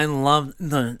way, I love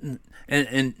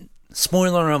and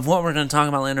spoiler of what we're going to talk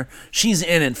about later, she's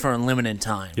in it for a limited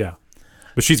time. Yeah.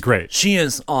 But she's great. She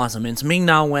is awesome. It's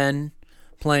Ming-Na Wen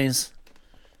plays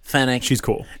Fennec. She's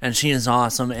cool. And she is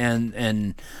awesome.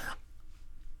 And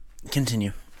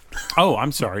continue. Oh,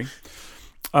 I'm sorry.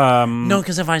 No,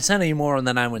 because if I said any more,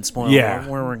 then I would spoil where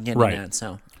we're getting at.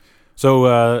 So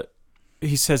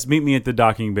he says, meet me at the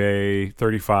docking bay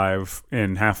 35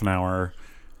 in half an hour.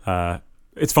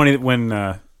 It's funny that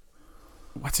when...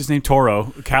 what's his name? Toro.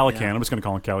 Calican. I'm just going to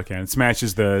call him Calican.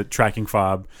 Smashes the tracking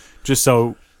fob just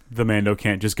so the Mando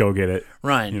can't just go get it.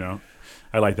 Right. You know,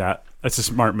 I like that. That's a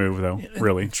smart move, though,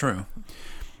 really. True.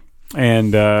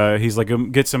 And he's like,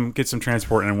 get some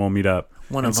transport and we'll meet up.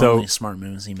 One of the only smart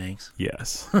moves he makes.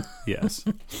 Yes. Yes.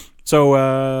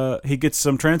 So he gets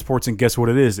some transports, and guess what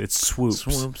it is? It's swoops.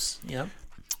 Swoops, yep.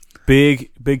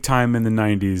 Big time in the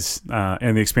 90s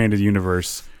in the expanded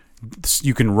universe.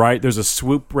 You can ride. There's a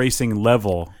swoop racing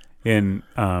level in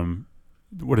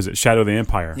what is it? Shadow of the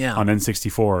Empire on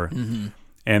N64, mm-hmm.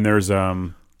 and there's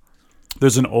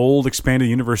an old expanded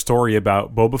universe story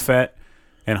about Boba Fett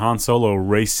and Han Solo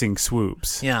racing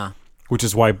swoops. Yeah, which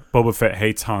is why Boba Fett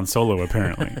hates Han Solo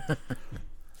apparently.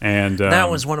 And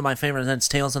that was one of my favorites. That's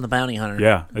Tales of the Bounty Hunter.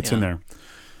 Yeah, it's in there.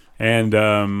 And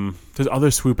there's other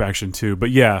swoop action too,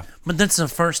 but yeah. But that's the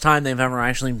first time they've ever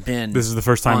actually been. This is the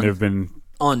first time they've been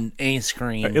on a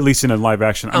screen, at least in a live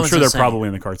action. I'm sure they're saying, probably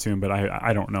in the cartoon, but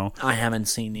I don't know. I haven't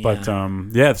seen it. But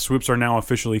the swoops are now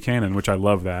officially canon, which I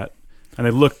love that, and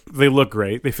they look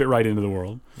great. They fit right into the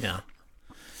world. Yeah.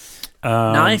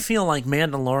 Now I feel like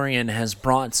Mandalorian has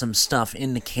brought some stuff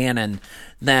into canon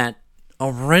that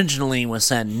originally was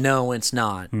said no, it's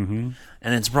not, mm-hmm.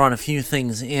 and it's brought a few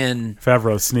things in.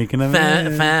 Favreau's sneaking it in.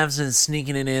 Favs is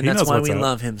sneaking it in. He That's why we up.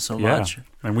 love him so much.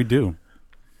 And we do.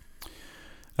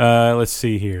 Let's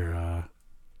see here.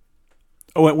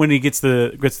 When he gets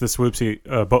the swoops,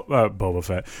 Boba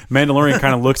Fett, Mandalorian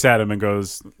kind of looks at him and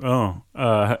goes, "Oh,"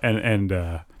 and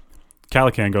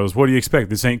Calican goes, "What do you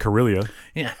expect? This ain't Corellia."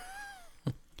 Yeah.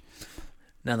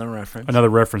 Another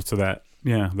reference to that.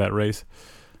 Yeah, that race.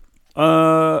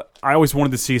 I always wanted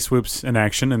to see swoops in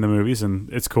action in the movies, and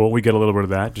it's cool. We get a little bit of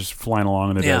that, just flying along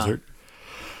in the desert.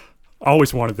 I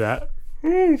always wanted that.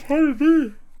 Oh, it's hard to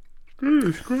do.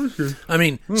 I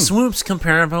mean, swoops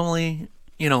comparatively,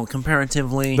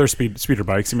 they're speeder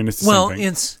bikes. I mean, it's the same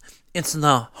thing. it's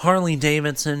the Harley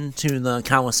Davidson to the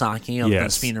Kawasaki of the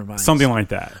speeder bikes, something like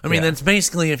that. I mean, that's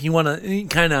basically if you want to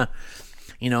kind of,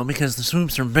 because the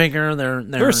swoops are bigger, they're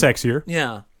sexier.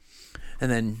 Yeah,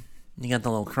 and then you got the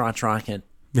little crotch rocket.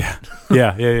 Yeah.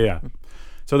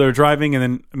 So they're driving, and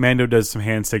then Mando does some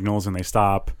hand signals, and they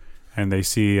stop, and they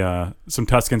see some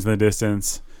Tuskens in the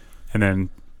distance, and then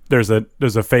there's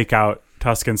a fake out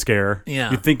Tusken scare.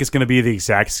 Yeah. You think it's going to be the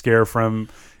exact scare from,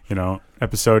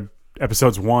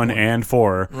 episodes 1 and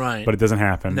 4. Right. But it doesn't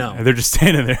happen. No. And they're just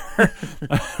standing there.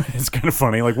 It's kind of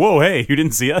funny. Like, whoa, hey, you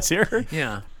didn't see us here?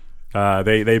 Yeah.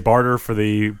 They barter for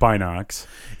the binocs.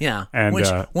 Yeah. And which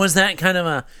was that kind of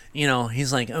a,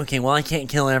 he's like, okay, well, I can't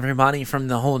kill everybody from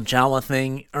the whole Jawa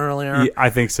thing earlier. Yeah, I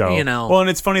think so. Well, and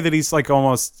it's funny that he's like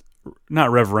almost not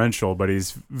reverential, but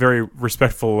he's very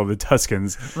respectful of the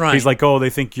Tuskens. Right. He's like, oh, they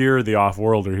think you're the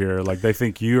off-worlder here. Like, they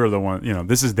think you're the one,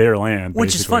 this is their land. Which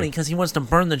basically. is funny, because he wants to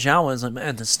burn the Jawas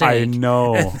at the stake. I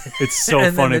know. It's so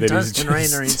and funny then the that he's Tusken just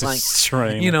Raider, he's like,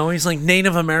 destroying. he's like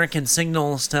Native American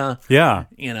signals to, yeah.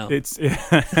 It's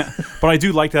but I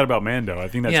do like that about Mando. I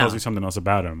think that tells you something else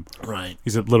about him. Right.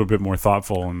 He's a little bit more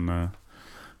thoughtful in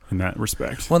that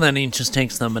respect. Well, then he just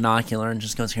takes the binocular and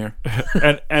just goes here.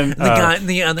 and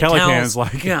the Calican's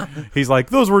like, he's like,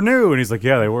 those were new, and he's like,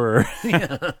 yeah, they were.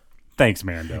 Yeah. Thanks,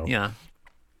 Mando. Yeah.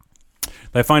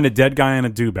 They find a dead guy in a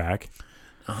dewback,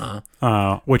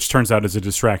 which turns out is a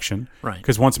distraction. Right.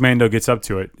 Because once Mando gets up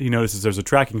to it, he notices there's a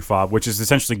tracking fob, which is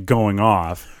essentially going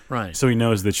off. Right. So he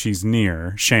knows that she's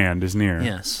near. Shand is near.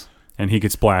 Yes. And he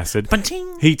gets blasted.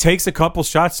 Ba-ting. He takes a couple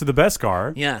shots to the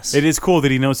Beskar. Yes. It is cool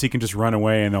that he knows he can just run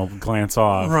away and they'll glance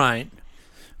off. Right.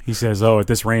 He says, "Oh, at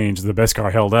this range, the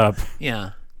Beskar held up."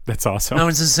 Yeah. That's awesome. I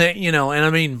was just saying, and I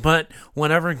mean, but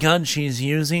whatever gun she's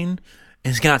using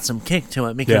has got some kick to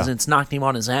it because it's knocked him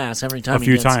on his ass every time. A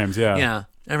few times, yeah. Yeah,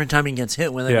 every time he gets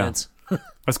hit with it, it's...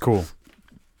 That's cool.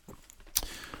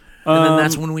 And then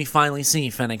that's when we finally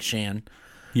see Fennec Shand.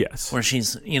 Yes. Where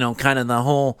she's, kind of the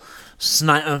whole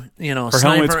sniper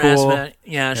helmet's cool. aspect.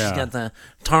 Yeah, she's got the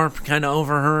tarp kind of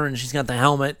over her, and she's got the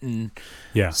helmet, and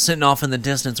sitting off in the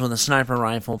distance with a sniper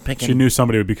rifle picking. She knew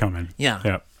somebody would be coming. Yeah.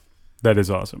 Yeah. That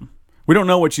is awesome. We don't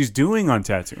know what she's doing on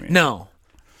Tatooine. No.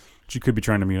 She could be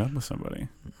trying to meet up with somebody.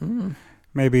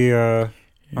 Maybe, I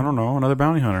don't know, another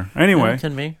bounty hunter. Anyway.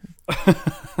 Could be.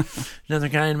 Another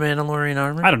guy in Mandalorian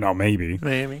armor? I don't know, maybe.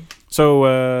 Maybe.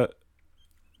 So,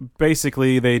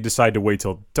 basically, they decide to wait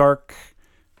till dark,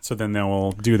 so then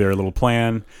they'll do their little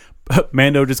plan.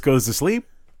 Mando just goes to sleep,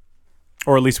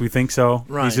 or at least we think so.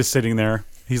 Right. He's just sitting there.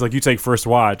 He's like, you take first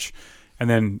watch, and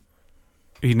then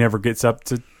he never gets up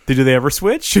to... Do they ever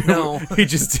switch? No.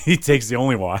 he takes the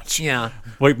only watch. Yeah.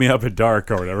 Wake me up at dark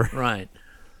or whatever. Right.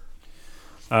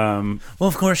 Well,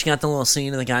 of course, you got the little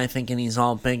scene of the guy thinking he's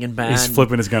all big and bad. He's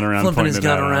flipping his gun around. Flipping his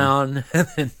gun around. And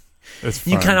then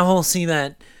you kind of whole see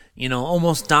that,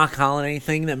 almost Doc Holliday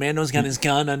thing that Mando's got his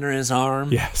gun under his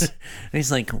arm. Yes. And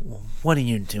he's like, what are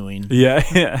you doing?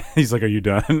 Yeah. He's like, are you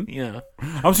done? Yeah.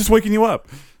 I was just waking you up.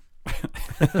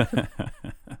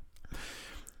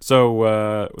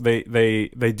 So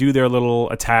they do their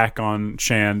little attack on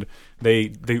Shand.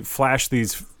 They flash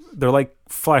these. They're like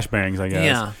flashbangs, I guess.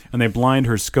 Yeah. And they blind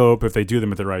her scope if they do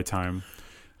them at the right time.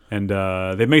 And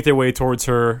they make their way towards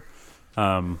her.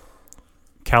 Calican,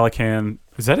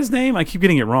 is that his name? I keep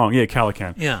getting it wrong. Yeah,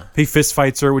 Calican. Yeah. He fist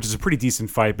fights her, which is a pretty decent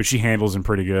fight, but she handles him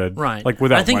pretty good. Right. Like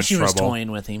without much trouble. I think she was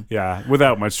toying with him. Yeah,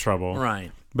 without much trouble.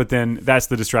 Right. But then that's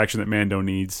the distraction that Mando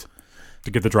needs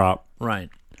to get the drop.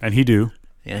 Right. And he do.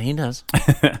 Yeah, he does.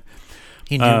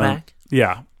 He do back?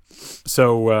 Yeah.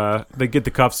 So they get the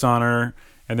cuffs on her,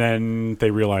 and then they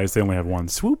realize they only have one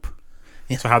swoop.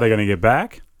 Yeah. So how are they going to get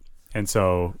back? And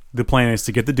so the plan is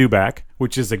to get the dewback,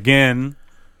 which is, again,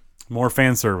 more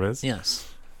fan service.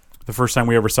 Yes. The first time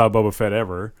we ever saw Boba Fett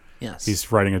ever. Yes.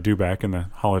 He's riding a dewback in the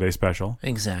holiday special.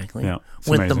 Exactly. Yeah,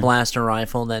 with amazing. the blaster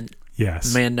rifle that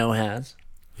Mando has.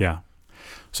 Yeah.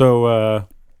 So...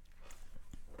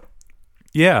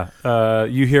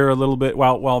 you hear a little bit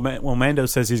while Mando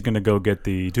says he's going to go get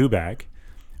the dewback.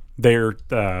 They're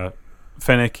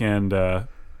Fennec and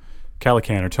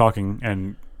Calican are talking,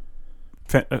 and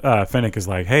Fennec is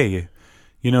like, "Hey,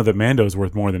 you know that Mando's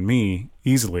worth more than me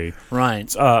easily."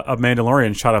 Right. A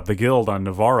Mandalorian shot up the guild on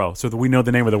Navarro, so that we know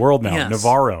the name of the world now. Yes.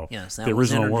 Navarro. Yes, that the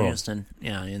was original introduced world.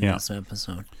 in this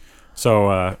episode.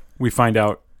 So we find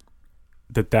out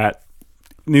that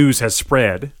news has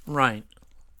spread. Right.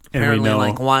 And apparently we know,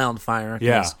 like wildfire.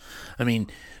 Yeah. I mean,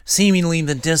 seemingly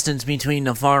the distance between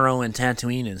Navarro and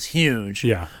Tatooine is huge.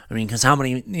 Yeah. I mean, because how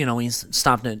many, he's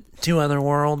stopped at 2 other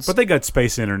worlds. But they got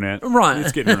space internet. Right.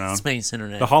 It's getting around. Space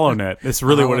internet. The HoloNet. It's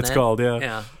really what it's called,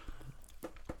 Yeah.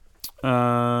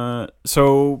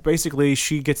 So basically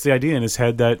she gets the idea in his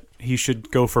head that he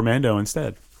should go for Mando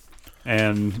instead.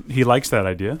 And he likes that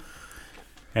idea.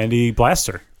 And he blasts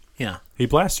her. Yeah. He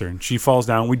blasts her, and she falls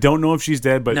down. We don't know if she's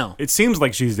dead, but No. it seems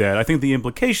like she's dead. I think the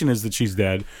implication is that she's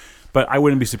dead, but I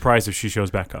wouldn't be surprised if she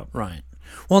shows back up. Right.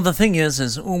 Well, the thing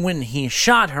is when he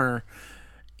shot her,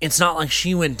 it's not like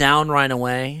she went down right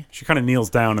away. She kind of kneels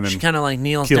down and then she kind of like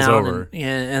kneels keels down over.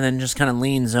 and then just kind of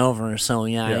leans over. So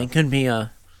yeah, it could be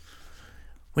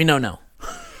we don't know.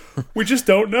 We just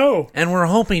don't know. And we're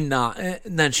hoping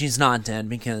that she's not dead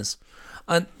because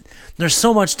there's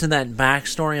so much to that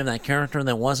backstory of that character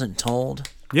that wasn't told.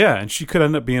 Yeah, and she could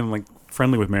end up being like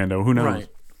friendly with Mando. Who knows?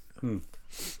 Right.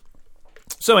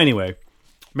 So anyway,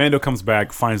 Mando comes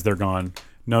back, finds they're gone,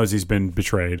 knows he's been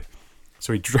betrayed.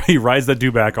 So he rides that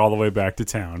dewback all the way back to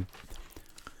town.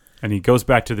 And he goes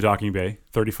back to the docking bay,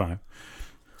 35,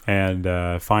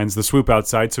 and finds the swoop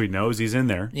outside, so he knows he's in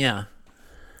there. Yeah.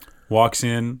 Walks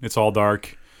in, it's all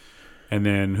dark. And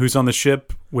then who's on the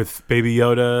ship with Baby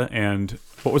Yoda and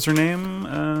what was her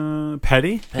name?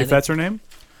 Petty, if that's her name.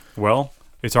 Well,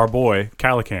 it's our boy,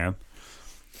 Calican.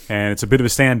 And it's a bit of a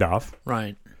standoff.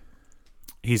 Right.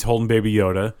 He's holding Baby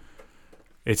Yoda.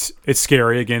 It's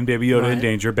scary. Again, Baby Yoda in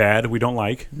danger. Bad. We don't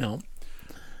like. No.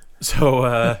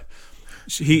 So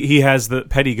he has the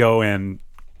Petty go and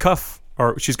cuff,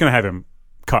 or she's going to have him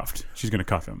cuffed. She's going to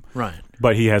cuff him. Right.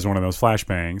 But he has one of those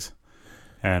flashbangs.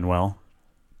 And, well,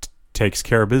 takes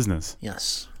care of business.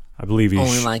 Yes. I believe he...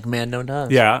 Only like Mando does.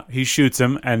 Yeah, he shoots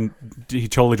him, and he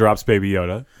totally drops Baby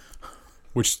Yoda.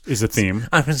 which is a theme.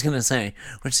 I was gonna say,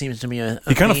 which seems to be a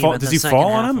He kind of theme falls. in Does the he second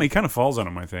fall on half him? of- He kind of falls on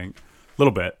him, I think, a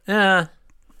little bit. Yeah,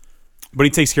 But he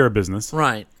takes care of business,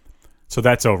 right. so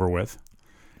that's over with.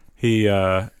 He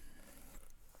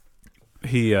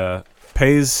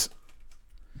pays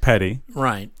Petty.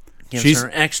 Right. Gives She's-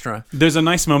 her extra. There's a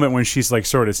nice moment when she's like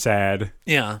sort of sad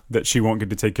Yeah. that she won't get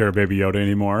to take care of Baby Yoda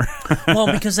anymore.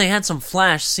 Well, because they had some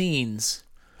flash scenes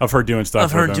Of her doing stuff.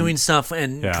 of her with him. doing stuff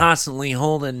and Yeah. constantly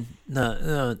holding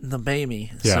the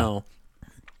baby. Yeah. So,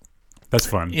 That's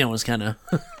fun. it was kind of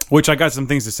Which I got some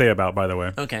things to say about, by the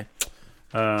way. okay.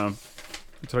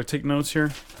 Did I take notes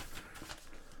here?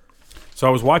 So I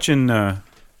was watching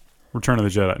Return of the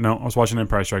Jedi. No, I was watching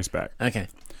Empire Strikes Back. Okay.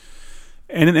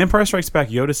 And in Empire Strikes Back,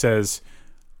 Yoda says,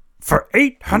 "For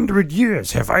 800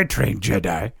 years have I trained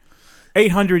Jedi."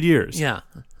 800 years. Yeah.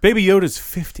 Baby Yoda's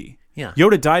 50. Yeah.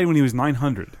 Yoda died when he was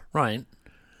 900. Right.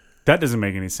 That doesn't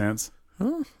make any sense.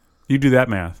 You do that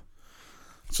math.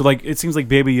 So, like, it seems like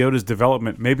Baby Yoda's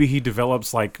development, maybe he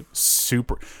develops, like,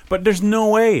 super... But there's no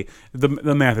way the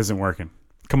math isn't working.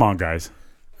 Come on, guys.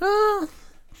 I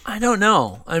don't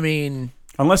know. I mean,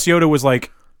 Unless Yoda was,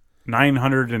 like,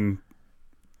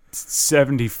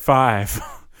 975.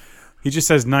 He just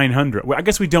says 900. Well, I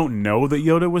guess we don't know that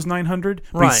Yoda was 900,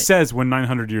 but Right. he says when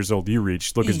 900 years old you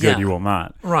reach, look as good Yeah. you will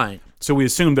not. right. So we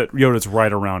assume that Yoda's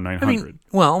right around I 900. mean,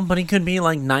 well, but he could be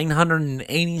like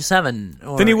 987.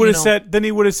 Or, Then he would have you know- said. Then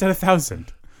he would have said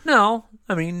 1,000. No,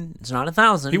 I mean, it's not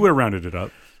 1,000. He would have rounded it up.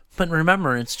 But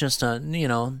remember, it's just a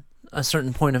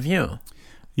certain point of view.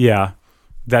 Yeah,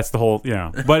 that's the whole.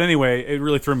 Yeah, but anyway, it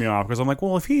really threw me off because I'm like,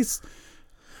 well, if he's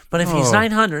But if he's Oh.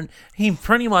 900, he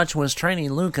pretty much was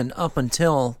training Luke up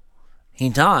until he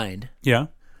died. yeah,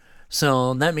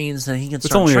 So that means that he can It's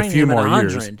start only a training few him at more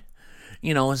 100.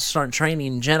 Start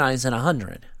training Jedis at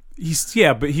 100.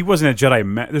 but he wasn't a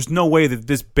Jedi. There's no way that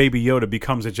this Baby Yoda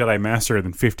becomes a Jedi Master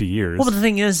in 50 years. Well, but the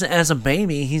thing is, as a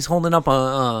baby, he's holding up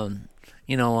a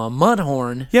mud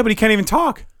horn Yeah, but he can't even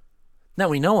talk. that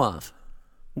we know of.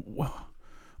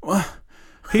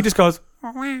 He just goes.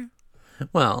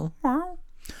 Well,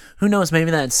 who knows?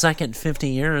 Maybe that second 50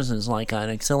 years is like an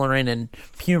accelerated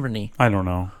puberty. I don't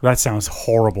know. That sounds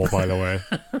horrible, by the way.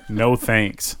 No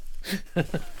thanks.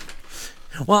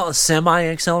 Well,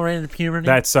 semi-accelerated puberty.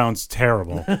 That sounds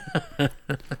terrible.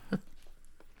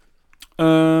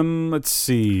 Let's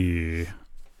see.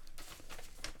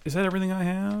 Is that everything I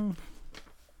have?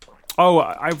 Oh,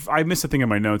 I missed a thing in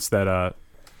my notes that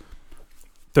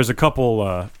there's a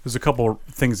couple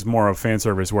things more of fan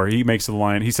service where he makes the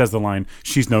line. He says the line,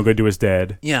 "She's no good to his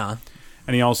dad," Yeah,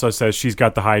 and he also says she's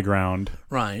got the high ground.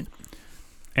 right.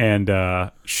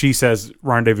 And she says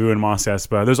rendezvous in Mos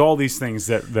Espa. There's all these things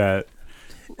that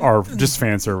are just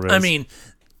fan service. I mean,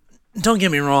 don't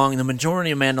get me wrong. The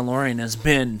majority of Mandalorian has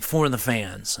been for the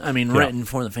fans. I mean, written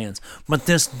for the fans. But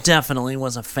this definitely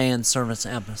was a fan service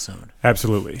episode.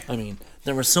 absolutely. I mean,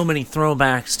 there were so many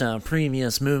throwbacks to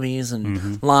previous movies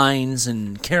and lines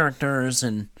and characters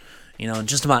and,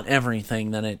 just about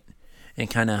everything that it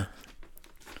kind of...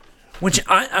 Which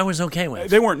I was okay with.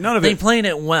 They weren't. None of They it. played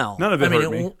it well. None of it I mean,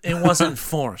 hurt me. it wasn't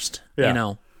forced.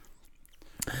 Yeah.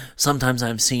 Sometimes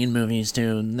I've seen movies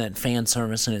do that fan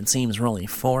service and it seems really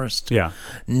forced. Yeah,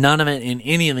 None of it in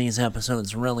any of these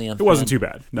episodes really. it wasn't too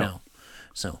bad. No.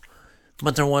 So,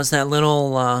 but there was that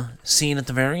little scene at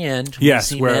the very end. Yes,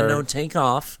 we see where- Mando take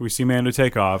off. We see Mando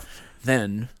take off.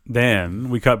 Then Then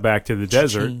we cut back to the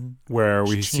desert Cha-ching. where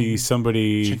we Cha-ching. see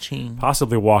somebody Cha-ching.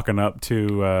 possibly walking up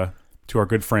to our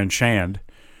good friend Shand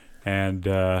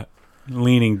and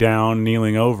leaning down,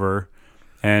 kneeling over,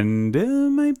 and it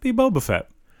might be Boba Fett.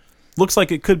 Looks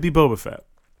like it could be Boba Fett.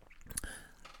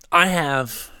 I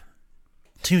have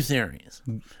two theories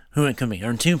who it could be,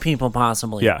 or two people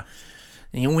possibly. Yeah.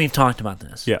 And we've talked about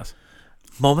this. Yes.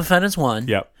 Boba Fett is one.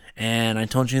 Yep. And I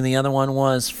told you the other one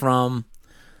was from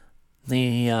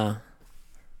the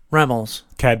Rebels.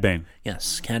 Cad Bane.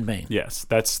 Yes, Cad Bane. Yes,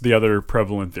 that's the other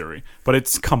prevalent theory.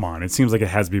 But come on, it seems like it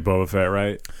has to be Boba Fett,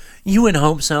 right? You would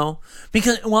hope so.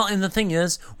 Because, well, and the thing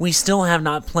is, we still have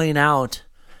not played out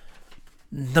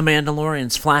the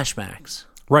Mandalorian's flashbacks.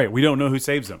 Right. We don't know who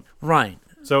saves him. Right,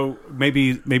 So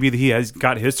maybe he has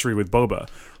got history with Boba.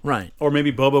 right. Or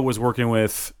maybe Boba was working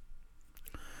with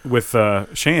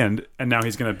Shand, and now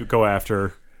he's going to go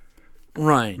after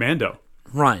Right, Mando.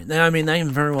 right. I mean, that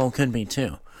very well could be,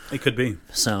 too. It could be.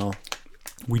 So,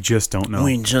 We just don't know.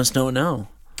 we just don't know.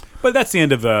 But that's the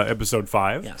end of episode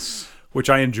 5, Yes. which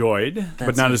I enjoyed, but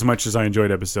That's not it. as much as I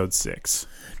enjoyed episode 6.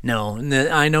 No,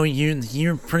 I know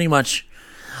you're pretty much...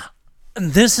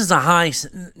 This is a high...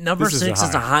 Number This is a 6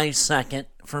 is a high. high second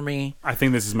for me. I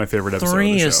think this is my favorite episode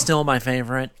 3 of the is show. still my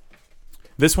favorite.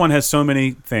 This one has so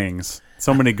many things,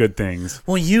 so many good things.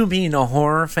 Well, you being a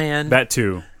horror fan, That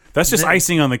too. That's just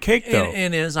icing on the cake, though.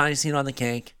 it is icing on the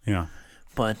cake. Yeah.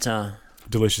 But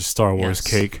Delicious Star Wars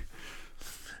yes. cake.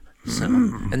 So,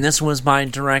 and this was by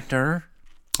director.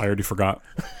 I already forgot.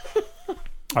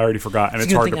 And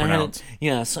it's hard to pronounce.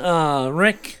 Yes,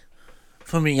 Rick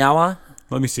Fumiyawa.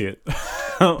 Let me see it.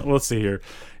 Let's see here.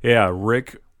 Yeah,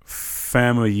 Rick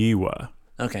Famuyiwa.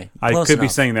 Okay, I close could be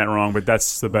enough. saying that wrong, but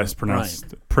that's the best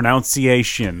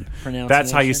pronunciation. That's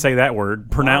how you say that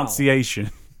word. Pronunciation.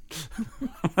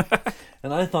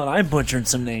 And I thought I butchered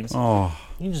some names. Oh,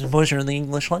 You just butchered the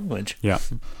English language. yeah.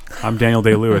 I'm Daniel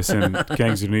Day-Lewis in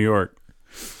Gangs of New York.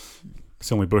 It's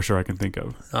the only Butcher I can think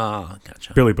of. Oh,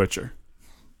 gotcha. Billy Butcher.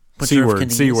 Butcher of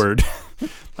Candies. C-word.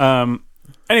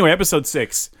 Anyway, episode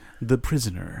 6, The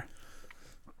Prisoner.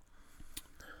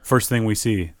 First thing we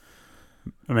see,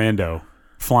 Mando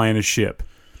flying his ship.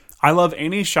 I love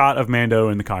any shot of Mando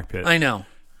in the cockpit. I know.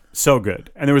 So good.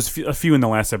 And there was a few in the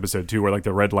last episode, too, where like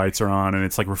the red lights are on and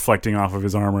it's like reflecting off of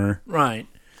his armor. Right.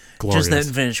 Glorious. Just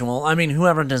that visual. I mean,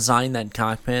 whoever designed that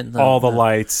cockpit. All the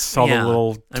lights, all yeah. the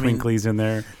little I mean, twinklies in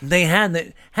there. They had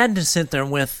to sit there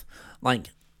with, like,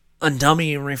 a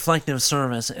dummy reflective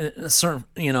surface,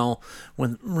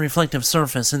 with reflective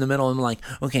surface in the middle, and like,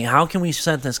 okay, how can we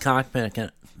set this cockpit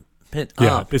up?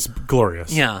 Yeah, it's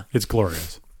glorious. Yeah. It's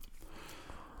glorious.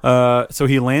 So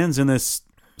he lands in this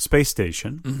space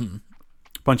station. Mm-hmm.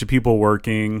 Bunch of people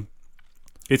working.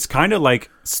 It's kind of like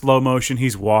slow motion.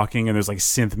 He's walking, and there's like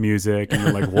synth music, and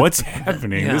you're like, "What's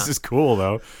happening? Yeah. This is cool,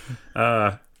 though."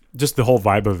 Just the whole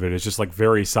vibe of it is just like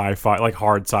very sci-fi, like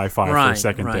hard sci-fi for a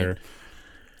second there.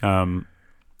 And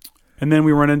then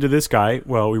we run into this guy.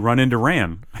 Well, we run into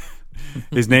Ran.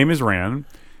 His name is Ran.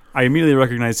 I immediately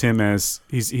recognize him as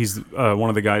he's one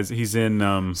of the guys. He's in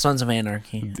Sons of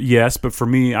Anarchy. Yes, but for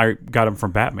me, I got him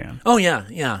from Batman. Oh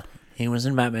yeah. He was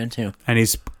in Batman too. And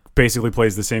he's basically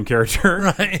plays the same character.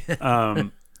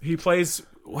 Right. He plays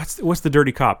what's the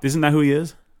dirty cop? Isn't that who he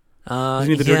is? Isn't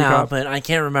he the dirty yeah, cop? but I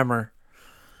can't remember.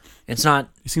 It's not.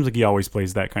 It seems like he always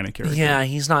plays that kind of character. Yeah,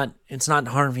 he's not. It's not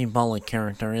Harvey Bullock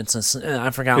character. It's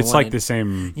I forgot. It's like the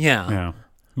same. Yeah.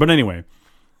 But anyway,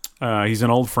 he's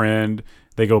an old friend.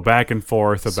 They go back and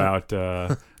forth about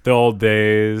the old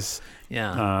days.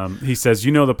 Yeah. He says,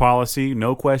 "You know the policy,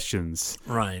 no questions."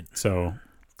 Right. So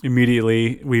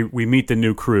immediately we meet the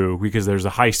new crew because there's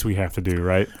a heist we have to do.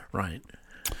 Right. Right.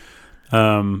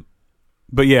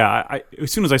 But yeah, I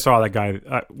as soon as I saw that guy, do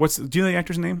you know the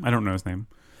actor's name? I don't know his name.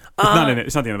 It's not in it.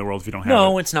 It's not the end of the world if you don't have it.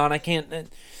 No, it's not. I can't.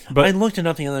 But I looked it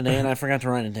up the other day and I forgot to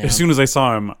write it down. as soon as I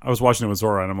saw him, I was watching it with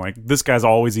Zora, and I'm like, this guy's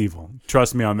always evil.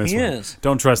 Trust me on this He one. is.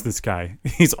 Don't trust this guy.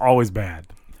 He's always bad.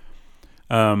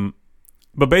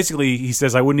 But basically, he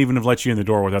says, I wouldn't even have let you in the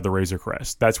door without the Razor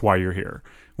Crest. That's why you're here.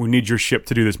 We need your ship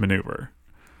to do this maneuver.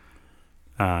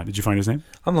 Did you find his name?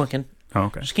 I'm looking. Oh,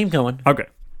 okay. Just keep going. Okay.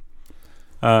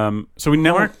 So we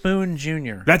now... Mark Boone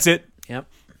Jr. That's it. Yep.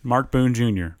 Mark Boone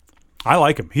Jr. I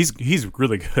like him. He's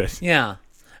really good. Yeah.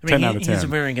 I 10 mean, out of 10. he's a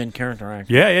very good character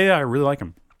actor. Yeah. I really like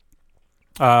him.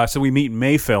 So we meet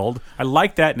Mayfeld. I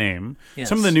like that name. Yes.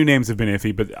 Some of the new names have been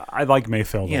iffy, but I like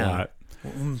Mayfeld a lot.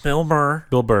 Bill Burr.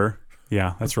 Bill Burr.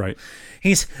 Yeah, that's right.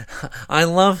 I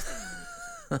love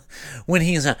when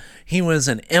he was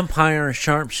an Empire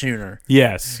sharpshooter.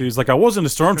 Yes. He was like, I wasn't a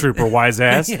stormtrooper, wise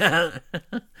ass. Yeah.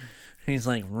 He's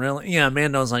like, really? Yeah,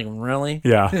 Mando's like, really?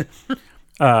 Yeah.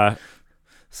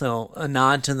 So a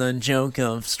nod to the joke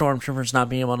of stormtroopers not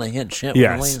being able to hit shit with a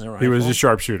Yes. laser rifle. He was a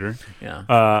sharpshooter.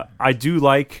 Yeah. I do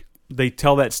like they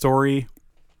tell that story.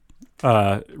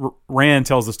 Rand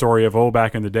tells the story of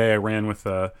back in the day I ran with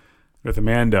a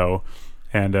Mando,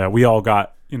 and we all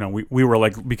got we were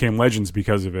like became legends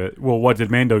because of it. Well, what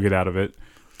did Mando get out of it?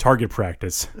 Target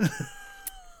practice.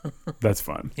 That's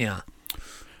fun. Yeah.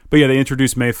 But yeah, they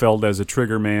introduced Mayfeld as a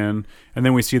trigger man, and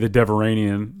then we see the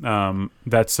Devaranian.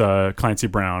 That's Clancy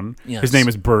Brown. Yes. His name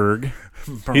is Berg.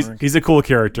 He's a cool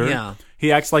character. Yeah.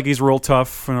 He acts like he's real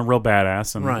tough and a real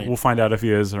badass, and Right. we'll find out if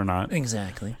he is or not.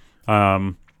 Exactly.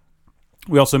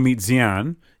 We also meet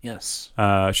Xian. Yes.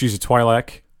 She's a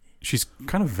Twi'lek. She's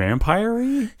kind of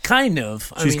vampire-y. Kind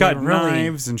of. She's got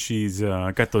knives, and she's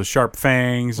got those sharp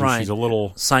fangs, and Right. she's a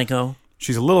little psycho.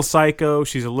 She's a little psycho.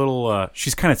 She's a little.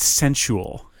 She's kind of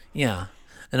sensual. Yeah.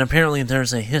 And apparently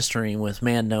there's a history with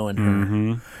Mando and her,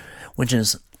 Mm-hmm. which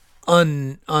is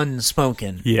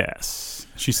unspoken. Yes,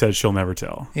 she says she'll never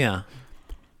tell. Yeah.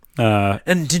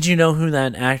 And did you know who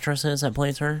that actress is that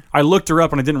plays her? I looked her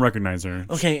up and I didn't recognize her.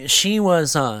 Okay, she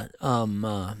was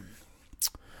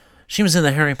she was in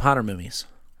the Harry Potter movies.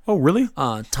 Oh, really?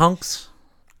 Tonks.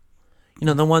 You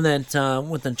know, the one that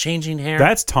with the changing hair.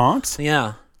 That's Tonks?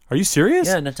 Yeah. Are you serious?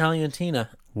 Yeah, Natalia and Tina.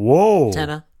 Whoa.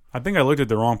 Tina. I think I looked at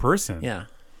the wrong person. Yeah.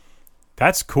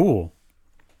 That's cool.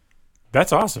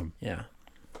 That's awesome. Yeah.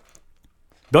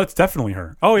 That's definitely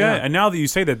her. Oh, yeah. Yeah. And now that you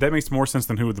say that, that makes more sense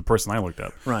than who the person I looked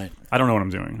up. Right. I don't know what I'm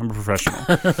doing. I'm a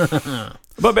professional.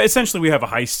 but essentially, we have a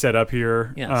heist set up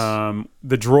here. Yes.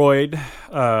 The droid,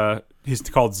 he's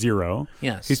called Zero.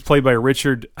 Yes. He's played by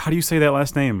Richard. How do you say that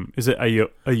last name? Is it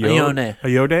Ayoade.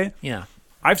 Ayoade? Yeah.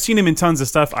 I've seen him in tons of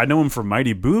stuff. I know him from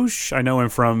Mighty Boosh. I know him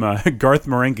from Garth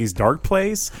Marenghi's Dark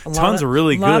Place. Tons of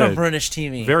really good. A lot of British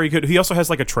TV. Very good. He also has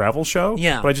like a travel show.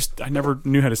 Yeah. But I never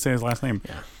knew how to say his last name.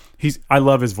 Yeah. I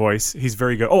love his voice. He's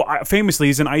very good. Oh, famously,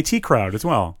 he's an IT crowd as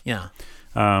well. Yeah.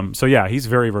 So yeah, he's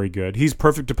very, very good. He's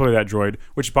perfect to play that droid,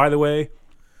 which by the way,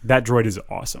 that droid is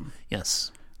awesome.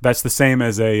 Yes. That's the same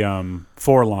as a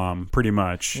Forlom, pretty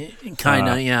much. Kind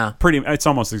of, yeah. It's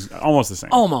almost the same.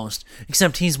 Almost,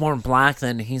 except he's more black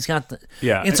than he's got the.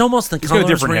 Yeah. It's almost the He's got a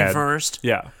colors different head. reversed.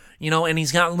 Yeah. You know, and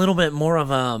he's got a little bit more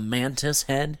of a mantis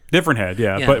head. Different head,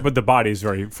 yeah. Yeah. But the body is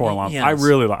very Forlom. Yes. I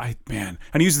really like, man.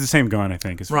 And he uses the same gun, I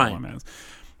think, as Right. Forlom has.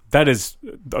 That is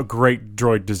a great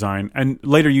droid design. And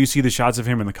later you see the shots of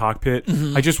him in the cockpit.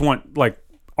 Mm-hmm. I just want, like,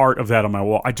 art of that on my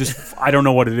wall. I don't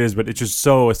know what it is, but it's just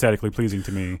so aesthetically pleasing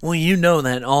to me. Well, you know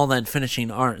that all that finishing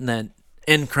art and that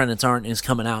end credits art is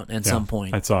coming out at some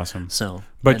point. That's awesome. So,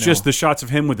 But just the shots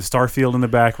of him with the starfield in the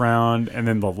background and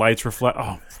then the lights reflect.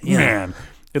 Oh, Yeah. man.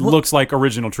 It looks like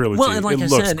original trilogy. well, and like it I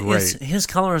looks said, great. his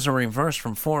colors are reversed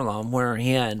from Forlom, where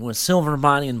he had was silver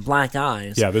body and black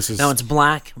eyes. Yeah, this is- now it's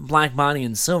black body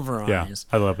and silver Yeah, eyes.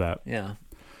 I love that. Yeah.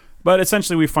 But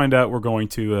essentially, we find out we're going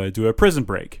to do a prison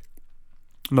break.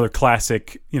 Another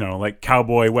classic, like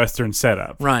cowboy western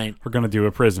setup. Right. We're going to do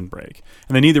a prison break.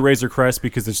 And they need the Razor Crest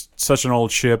because it's such an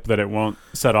old ship that it won't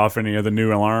set off any of the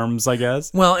new alarms, I guess.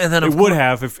 Well, and then it would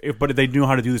have, but they knew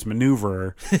how to do this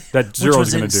maneuver that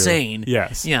Zero's going to do. insane.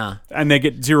 Yes. Yeah. And they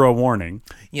get zero warning.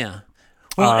 Yeah.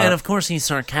 Well, and of course he's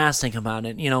sarcastic about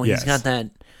it. You know, he's Yes. got that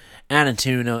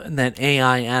attitude, that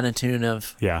AI attitude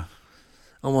of Yeah.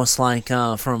 almost like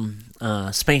from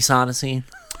Space Odyssey.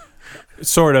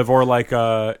 Sort of, or like,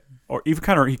 or even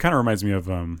he kind of reminds me of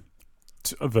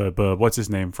what's his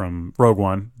name from Rogue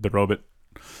One, the robot,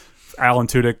 Alan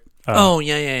Tudyk.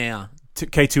 Yeah.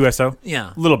 K2SO.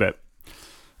 Yeah. A little bit.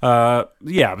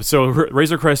 Yeah. So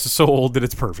Razor Crest is so old that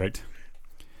it's perfect,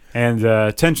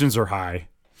 and tensions are high.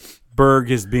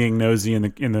 Berg is being nosy in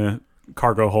the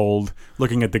cargo hold,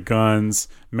 looking at the guns.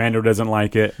 Mando doesn't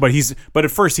like it, but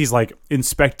at first he's like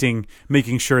inspecting,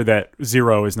 making sure that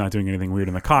Zero is not doing anything weird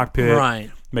in the cockpit,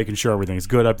 Right. making sure everything's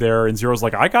good up there. And Zero's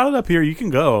like, I got it up here, you can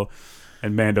go.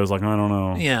 And Mando's like, I don't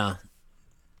know. Yeah.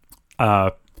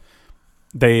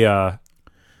 They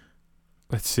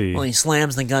let's see. Well, he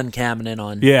slams the gun cabinet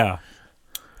on. Yeah.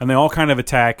 And they all kind of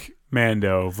attack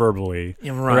Mando verbally.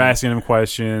 Yeah, right. They're asking him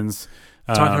questions.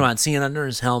 Talking about seeing under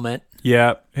his helmet.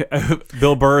 Yeah.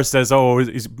 Bill Burr says, I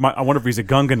wonder if he's a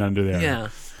Gungan under there. Yeah.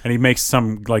 And he makes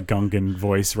some like Gungan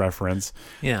voice reference.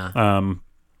 Yeah.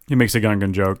 He makes a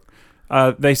Gungan joke.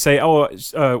 They say,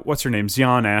 what's her name?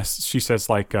 Xian she says,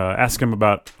 ask him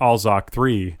about Alzok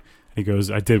 3. He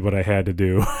goes, I did what I had to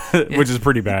do, which is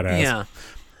pretty badass. Yeah.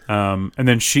 And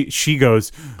then she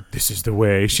goes, this is the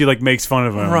way. She like makes fun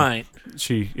of him. Right.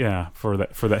 For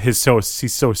that he's so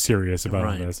serious about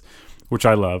Right. this, which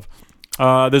I love.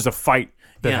 There's a fight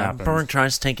that happens. Berg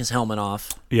tries to take his helmet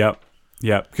off. Yep.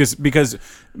 Because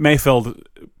Mayfield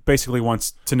basically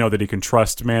wants to know that he can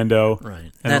trust Mando.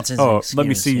 Right. And, That's his let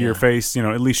me excuse, see your yeah. face.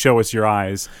 At least show us your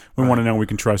eyes. We want to know we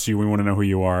can trust you. We want to know who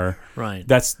you are. Right.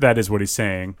 That is what he's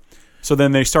saying. So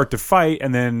then they start to fight,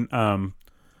 and then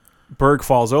Berg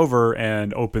falls over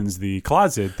and opens the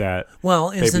closet that.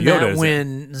 Well, isn't Baby Yoda that is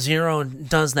when Zero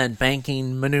does that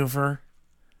banking maneuver?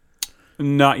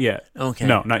 Not yet. Okay.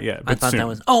 No, not yet. But I thought soon. that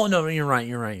was. Oh no, you're right.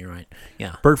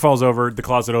 Yeah. Berg falls over. The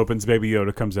closet opens. Baby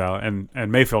Yoda comes out, and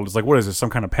Mayfield is like, "What is this? Some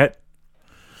kind of pet?"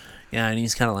 Yeah, and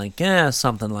he's kind of like,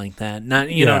 something like that. Not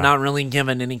not really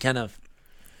given any kind of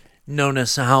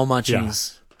notice of how much Yeah.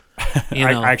 he's.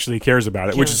 Actually cares about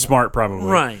it, which is smart, probably.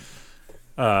 Right.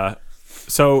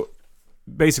 So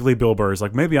basically, Bill Burr is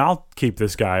like, maybe I'll keep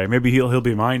this guy. Maybe he'll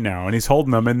be mine now, and he's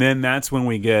holding them. And then that's when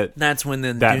we get That's when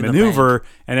then that do the maneuver,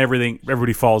 bank. and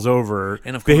everybody falls over.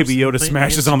 And of course, Baby Yoda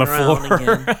smashes hits on the ground floor.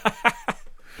 again.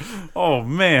 Oh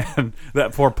man,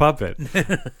 that poor puppet.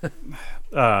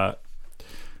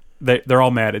 They're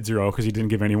all mad at Zero because he didn't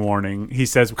give any warning. He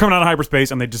says, "We're coming out of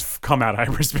hyperspace," and they just come out of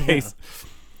hyperspace.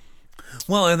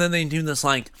 Well, and then they do this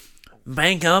like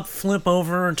bank up, flip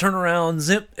over, and turn around,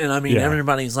 zip, and I mean Yeah.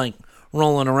 everybody's like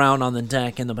rolling around on the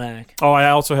deck in the back. Oh, I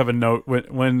also have a note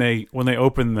when they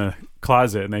open the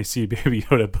closet and they see Baby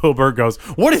Yoda. Bill Burr goes,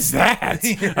 "What is that?"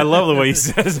 I love the way he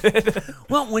says it.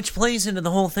 Well, which plays into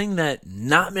the whole thing that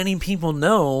not many people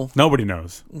know Nobody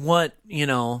knows what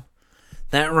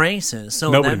that race is.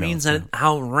 So Nobody that means knows, that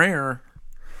how rare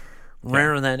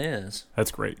that is.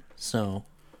 That's great. So.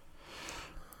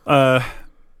 I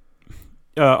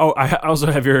also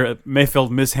have your Mayfeld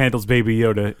mishandles Baby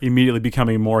Yoda, immediately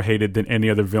becoming more hated than any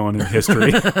other villain in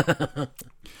history.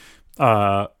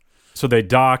 So they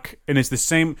dock, and it's the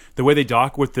same. The way they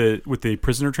dock with the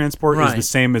prisoner transport is the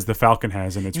same as the Falcon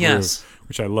has in its roof,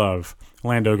 which I love.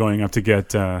 Lando going up to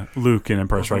get Luke in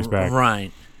Empire Strikes Back.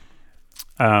 Right.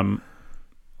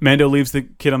 Mando leaves the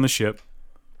kid on the ship.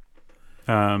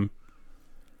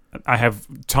 I have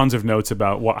tons of notes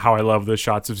about how I love the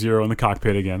shots of Zero in the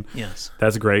cockpit again. Yes.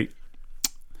 That's great.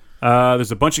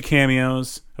 There's a bunch of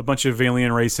cameos, a bunch of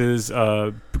alien races,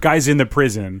 guys in the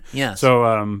prison. Yes.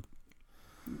 So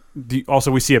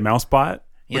also we see a mouse bot,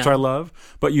 which I love.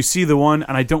 But you see the one,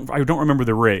 and I don't remember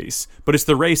the race, but it's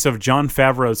the race of Jon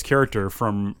Favreau's character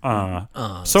from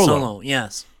Solo. Solo,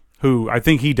 yes. Who I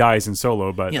think he dies in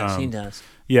Solo, but yes, he does.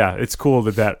 Yeah, it's cool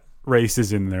that race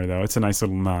is in there, though. It's a nice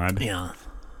little nod. Yeah.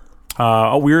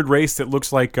 A weird race that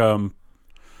looks like from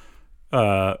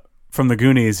the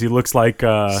Goonies. He looks like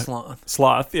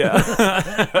Sloth.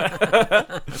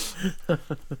 Yeah.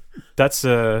 That's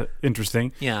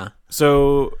interesting. Yeah.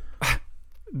 So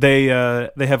they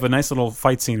have a nice little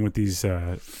fight scene with these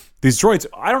droids.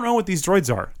 I don't know what these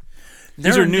droids are.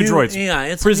 These are new droids. Yeah,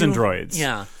 it's prison droids.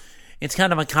 Yeah, it's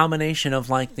kind of a combination of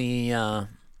like the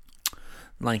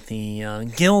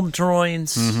guild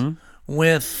droids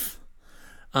with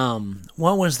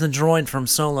what was the droid from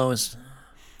Solo?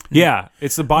 Yeah,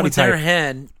 it's the body with type. Their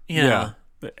head. Yeah.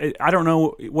 I don't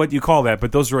know what you call that,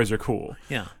 but those droids are cool.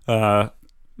 Yeah.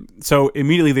 So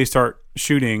immediately they start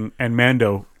shooting, and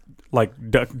Mando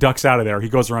ducks out of there. He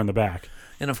goes around the back,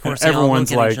 and of course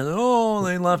everyone's all look at like, each other, "Oh,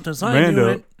 they left us." I Mando, knew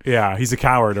it. Yeah, he's a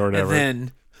coward or whatever.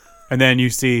 And then you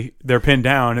see they're pinned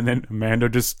down, and then Mando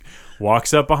just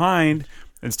walks up behind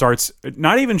and starts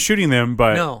not even shooting them,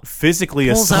 but physically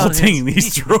assaulting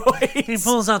these droids. He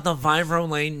pulls out the vibro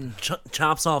blade and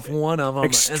chops off one of them.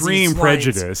 Extreme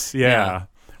prejudice. Yeah.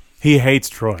 He hates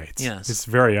droids. Yes. It's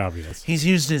very obvious. He's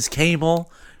used his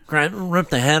cable, ripped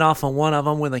the head off of one of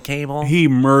them with a cable. He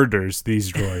murders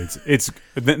these droids.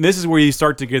 This is where you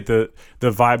start to get the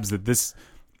vibes that this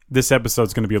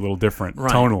episode's going to be a little different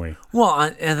tonally.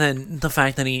 Well, and then the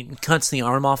fact that he cuts the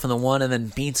arm off of the one and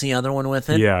then beats the other one with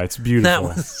it. Yeah, it's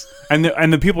beautiful. And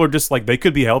the people are just like, they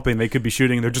could be helping, they could be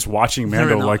shooting. They're just watching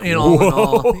Mando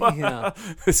whoa, yeah.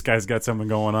 This guy's got something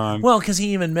going on. Well, because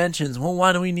he even mentions,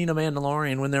 why do we need a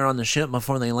Mandalorian when they're on the ship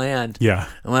before they land? Yeah.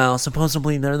 Well,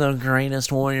 supposedly they're the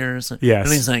greatest warriors. Yes.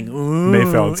 And he's like, ooh.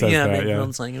 Mayfeld says that,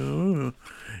 Mayfeld's like, ooh.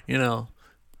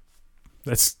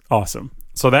 That's awesome.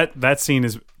 So that scene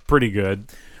is pretty good.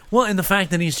 Well, and the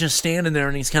fact that he's just standing there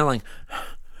and he's kind of like,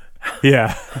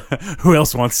 yeah, who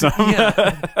else wants some?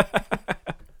 Yeah.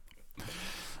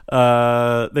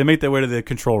 They make their way to the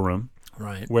control room,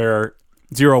 right? Where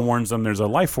Zero warns them there's a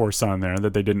life force on there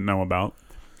that they didn't know about,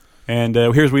 and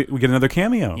we get another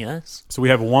cameo. Yes. So we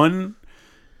have one.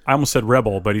 I almost said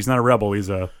rebel, but he's not a rebel. He's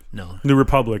a New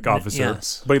Republic officer.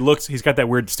 Yes. But he's got that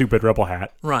weird, stupid rebel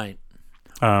hat. Right.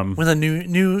 With a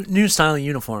new style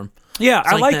uniform. Yeah, it's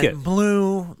I like it.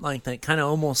 Blue, like that kind of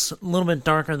almost a little bit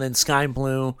darker than sky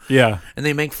blue. Yeah. And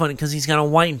they make fun because he's got a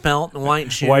white belt and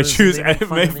white shoes. White shoes. And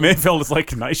Mayfeld is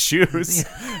like, nice shoes.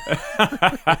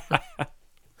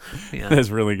 Yeah. That's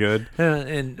really good.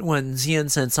 And when Zian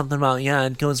said something about,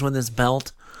 it goes with his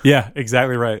belt. Yeah,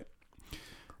 exactly right.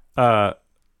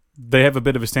 They have a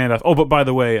bit of a standoff. Oh, but by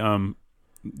the way,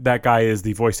 that guy is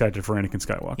the voice actor for Anakin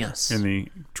Skywalker. Yes. In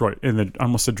the I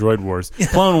almost said Droid Wars.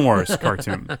 Clone Wars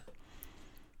cartoon.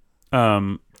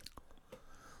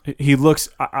 He looks,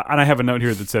 and I have a note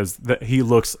here that says that he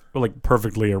looks like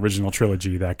perfectly original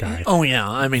trilogy, that guy. Oh, yeah.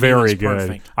 I mean, very he good.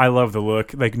 Perfect. I love the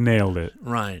look. Like, nailed it.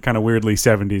 Right. Kind of weirdly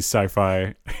 70s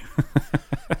sci-fi.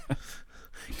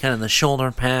 Kind of the shoulder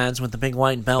pads with the big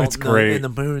white belt. That's great. And the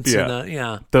boots.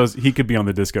 Yeah. He could be on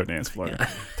the disco dance floor. Yeah.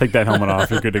 Take that helmet off.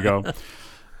 You're good to go.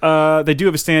 They do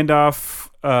have a standoff.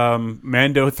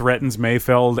 Mando threatens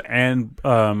Mayfeld and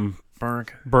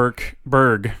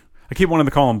Berg. I keep wanting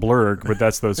to call him Blurg, but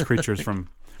that's those creatures from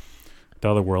the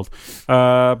other world.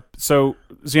 So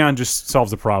Xian just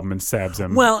solves the problem and stabs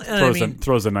him. Well,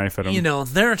 throws a knife at him.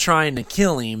 They're trying to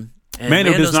kill him. And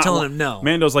Mando's telling him no.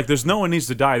 Mando's like, no one needs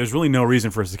to die. There's really no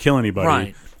reason for us to kill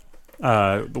anybody.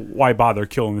 Right. Why bother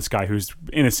killing this guy who's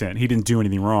innocent? He didn't do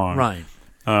anything wrong. Right.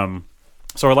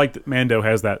 So I like that Mando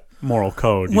has that moral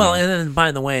code. Well, and then,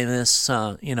 by the way, this,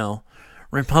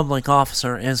 Republic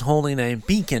officer is holding a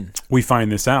beacon. We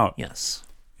find this out. Yes.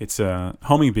 It's a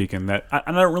homing beacon that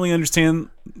I don't really understand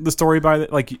the story by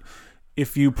that. Like,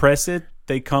 if you press it,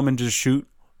 they come and just shoot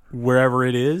wherever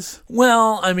it is.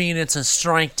 Well, I mean, it's a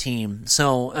strike team,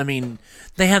 so I mean,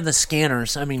 they have the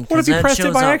scanners. I mean, What if he pressed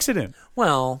it by accident?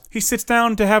 Well, he sits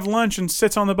down to have lunch and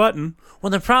sits on the button. Well,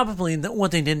 they're probably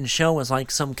what they didn't show was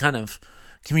like some kind of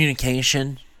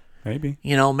communication. Maybe.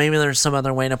 Maybe there's some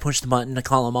other way to push the button to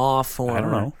call them off, or I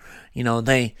don't know.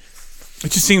 They.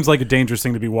 It just seems like a dangerous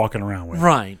thing to be walking around with.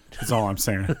 Right. That's all I'm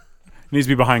saying. It needs to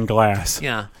be behind glass.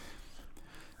 Yeah.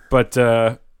 But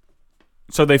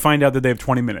so they find out that they have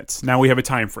 20 minutes. Now we have a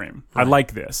time frame. Right. I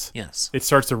like this. Yes. It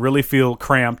starts to really feel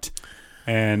cramped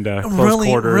and close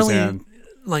quarters. Really, and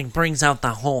like brings out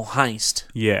the whole heist.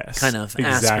 Yes. Kind of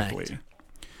exactly. aspect.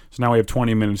 So now we have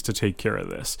 20 minutes to take care of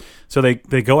this. So they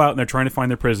go out and they're trying to find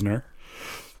their prisoner.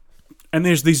 And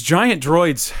there's these giant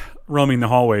droids roaming the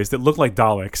hallways that look like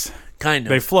Daleks. Kind of.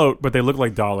 They float, but they look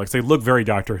like Daleks. They look very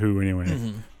Doctor Who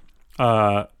anyway.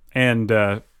 Mm-hmm.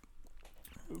 And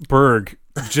Berg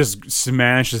just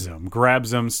smashes them,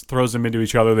 grabs them, throws them into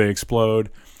each other. They explode.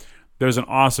 There's an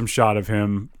awesome shot of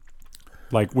him,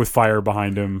 like with fire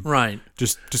behind him. Right.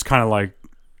 Just kind of like,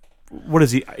 what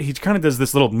is he? He kind of does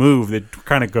this little move that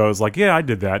kind of goes like, yeah, I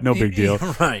did that. No big deal.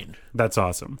 Right. That's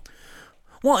awesome.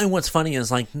 Well, and what's funny is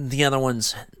like the other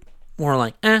ones were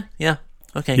like, yeah.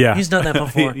 Okay, yeah. He's done that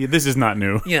before. This is not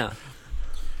new. Yeah.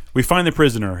 We find the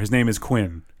prisoner. His name is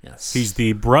Quinn. Yes. He's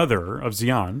the brother of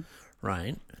Xian.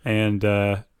 Right. And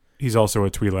he's also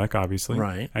a Twi'lek, obviously.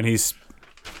 Right. And he's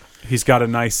got a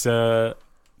nice,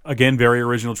 again, very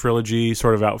original trilogy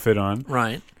sort of outfit on.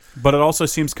 Right. But it also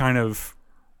seems kind of,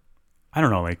 I don't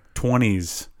know, like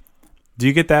 20s. Do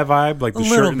you get that vibe? Like the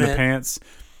shirt and the pants?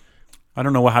 I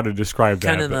don't know how to describe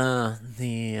kind that. Kind of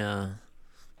the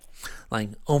like,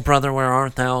 oh brother, where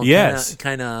art thou? Yes.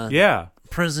 Kind of yeah.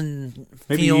 prison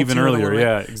maybe even earlier,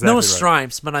 yeah, exactly. No right.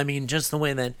 stripes, but I mean just the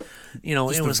way that,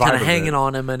 it was kind of hanging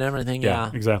on him and everything, yeah.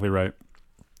 Exactly right.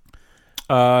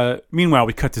 Meanwhile,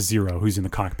 we cut to Zero, who's in the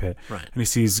cockpit. Right. And he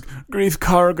sees Greef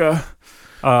Karga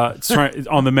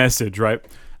on the message, right?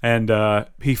 And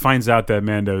he finds out that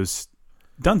Mando's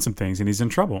done some things and he's in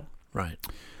trouble. Right.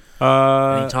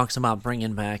 And he talks about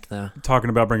bringing back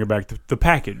the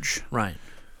package. Right.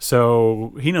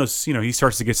 So he knows, he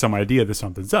starts to get some idea that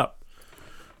something's up.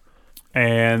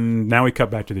 And now we cut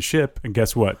back to the ship, and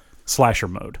guess what? Slasher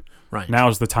mode. Right.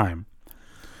 Now's the time.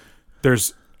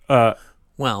 There's, I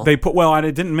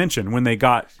didn't mention when they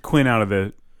got Quinn out of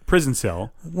the prison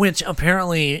cell. Which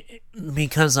apparently,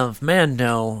 because of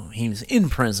Mando, he's in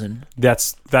prison.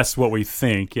 That's what we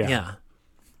think, yeah. Yeah.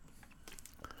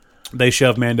 They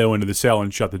shove Mando into the cell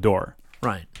and shut the door.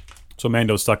 Right. So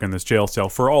Mando's stuck in this jail cell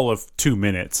for all of 2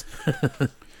 minutes.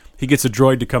 He gets a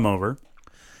droid to come over.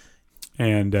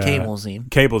 And cables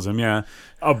him, yeah.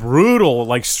 A brutal,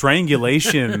 like,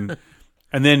 strangulation...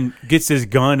 And then gets his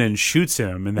gun and shoots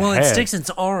him in the head. Well, it sticks its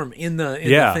arm in the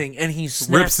thing, and he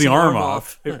rips the arm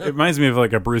off. It reminds me of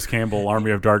like a Bruce Campbell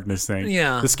Army of Darkness thing.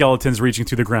 Yeah. The skeleton's reaching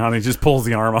through the ground, and he just pulls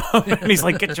the arm off. And he's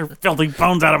like, get your filthy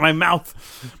bones out of my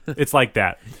mouth. It's like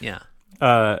that. Yeah.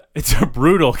 It's a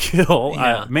brutal kill.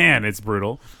 Yeah. Man, it's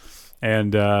brutal.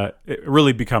 And it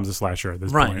really becomes a slasher at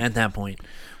this point. Right, at that point.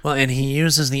 Well, and he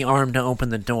uses the arm to open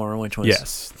the door, which was...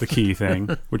 Yes, the key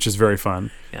thing, which is very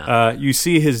fun. Yeah. You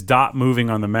see his dot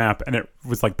moving on the map, and it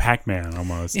was like Pac-Man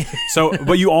almost.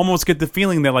 But you almost get the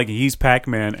feeling that like he's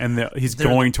Pac-Man, and he's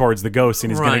going towards the ghost,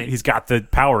 and he's got the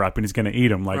power up, and he's going to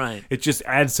eat him. Like It just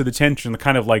adds to the tension,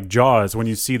 kind of like Jaws when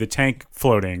you see the tank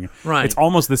floating. Right. It's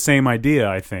almost the same idea,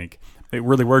 I think. It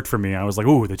really worked for me. I was like,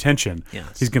 ooh, the tension.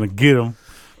 Yes. He's going to get him.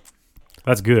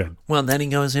 That's good. Well, then he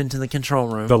goes into the control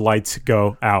room. The lights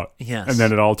go out. Yes. And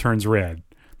then it all turns red.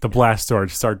 The blast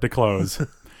doors start to close.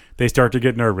 They start to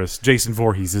get nervous. Jason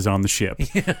Voorhees is on the ship.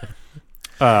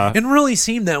 Yeah. It really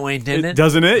seemed that way, didn't it?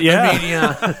 Doesn't it? Yeah. I mean,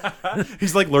 yeah.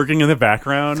 He's like lurking in the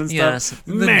background and yes. stuff.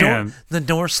 Man. The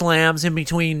door slams in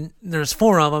between. There's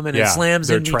 4 of them, and it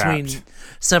slams in between,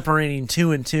 separating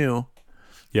 2 and 2.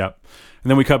 Yep.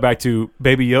 And then we cut back to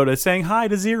Baby Yoda saying hi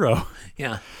to Zero.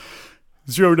 Yeah.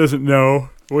 Zero doesn't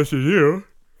know what to do.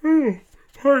 Oh,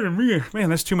 pardon me. Man,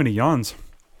 that's too many yawns.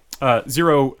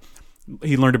 Zero,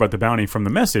 he learned about the bounty from the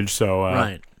message,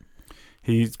 so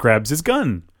he grabs his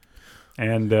gun.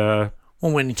 And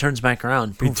when he turns back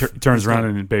around, he turns around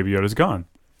and Baby Yoda's gone.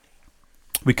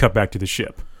 We cut back to the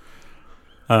ship.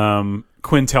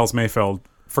 Quinn tells Mayfeld,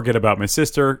 forget about my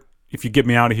sister. If you get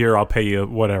me out of here, I'll pay you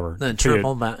whatever. The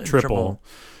triple.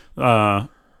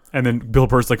 And then Bill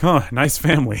Burr's like, "Huh, nice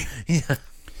family."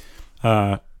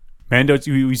 Yeah. Mando,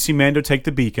 we see Mando take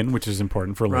the beacon, which is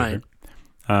important for later.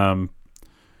 Right.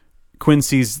 Quinn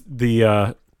sees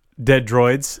the dead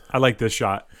droids. I like this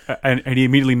shot. And he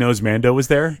immediately knows Mando was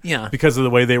there. Yeah. Because of the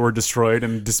way they were destroyed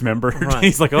and dismembered. Right.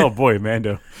 He's like, oh boy,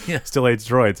 Mando. Yeah. Still hates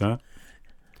droids,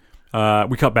 huh?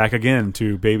 We cut back again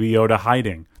to Baby Yoda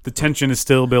hiding. The tension is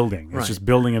still building. It's Right. just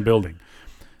building and building.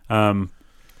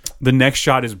 The next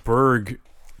shot is Berg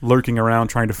lurking around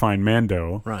trying to find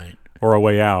Mando. Right. Or a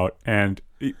way out. And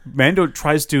Mando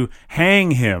tries to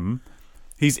hang him.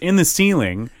 He's in the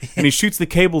ceiling, and he shoots the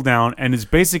cable down and is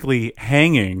basically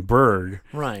hanging Berg.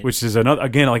 Right. Which is,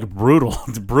 again, like brutal.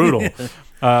 It's brutal.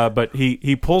 But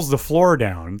he pulls the floor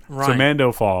down, so Right.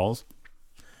 Mando falls.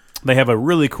 They have a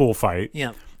really cool fight.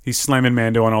 Yeah. He's slamming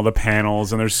Mando on all the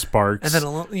panels, and there's sparks. And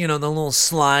then the little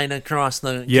slide across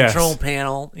the Yes. control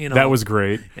panel. That was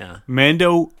great. Yeah.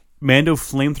 Mando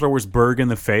flamethrowers Berg in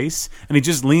the face, and he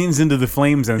just leans into the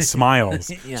flames and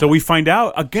smiles. Yeah. So we find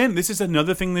out, again, this is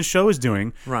another thing this show is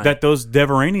doing, Right. that those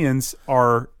Devaranians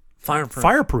are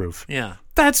fireproof. Yeah.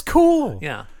 That's cool.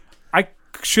 Yeah. I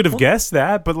should have guessed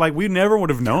that, but we never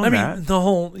would have known I that. mean, the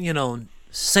whole,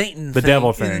 Satan The thing,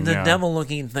 devil thing, the yeah.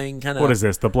 devil-looking thing kind of... What is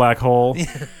this, the black hole?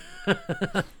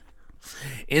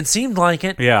 It seemed like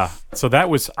it. Yeah. So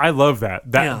I love that.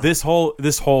 Yeah. This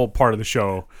whole part of the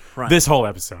show, Right. this whole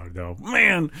episode though,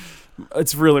 man,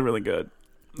 it's really, really good.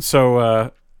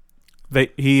 So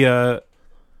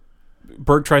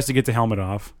Berg tries to get the helmet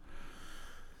off.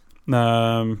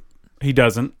 He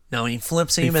doesn't. No, he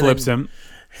flips him. He flips him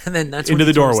And then that's into when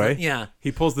the he throws doorway. Yeah.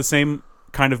 He pulls the same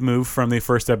kind of move from the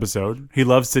first episode. He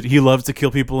loves to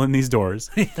kill people in these doors.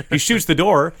 He shoots the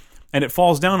door and it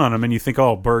falls down on him, and you think,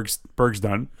 oh, Berg's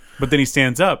done. But then he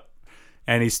stands up,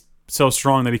 and he's so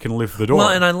strong that he can lift the door. Well,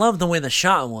 and I love the way the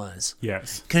shot was.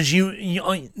 Yes. Because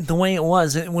the way it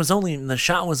was only, the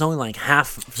shot was only like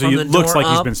half So from it the looks door like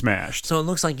he's up. been smashed. So it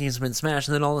looks like he's been smashed,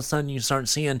 and then all of a sudden you start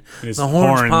seeing His the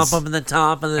horns horns pop up at the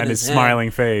top, and then and his his head.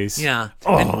 smiling face. Yeah.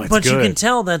 Oh, it's but you good. can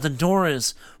tell that the door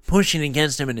is pushing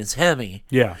against him, and it's heavy.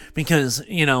 Yeah. Because,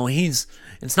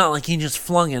 it's not like he just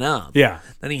flung it up. Yeah.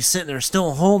 That he's sitting there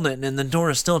still holding it, and the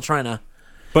door is still trying to...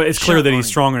 But it's clear Shut that on he's him.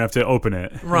 strong enough to open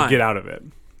it Right. and get out of it.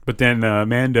 But then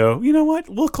Mando, you know what?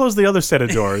 We'll close the other set of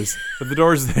doors. But the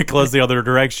doors that close the other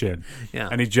direction. Yeah.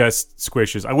 And he just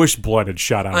squishes. I wish blood had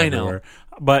shot out I know. everywhere.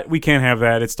 But we can't have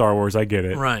that. It's Star Wars. I get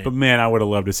it. Right. But man, I would have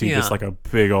loved to see Yeah. just like a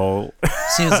big old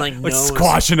Seems like like nose.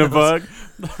 squashing a bug.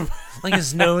 Like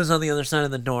his nose on the other side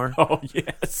of the door. Oh,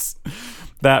 yes.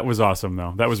 That was awesome,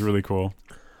 though. That was really cool.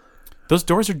 Those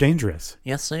doors are dangerous.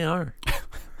 Yes, they are.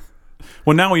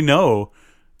 Well, now we know.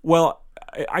 Well,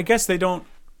 I guess they don't.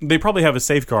 They probably have a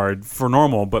safeguard for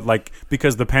normal, but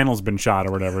because the panel's been shot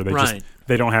or whatever, Right.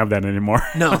 they don't have that anymore.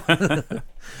 No.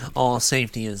 All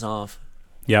safety is off.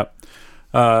 Yep.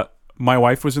 My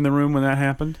wife was in the room when that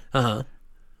happened. Uh-huh.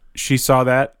 She saw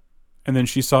that, and then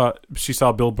she saw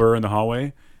Bill Burr in the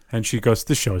hallway, and she goes,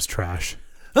 "This show is trash,"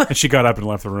 and she got up and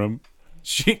left the room.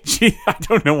 She I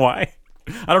don't know why.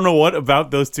 I don't know what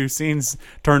about those two scenes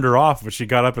turned her off, but she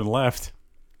got up and left.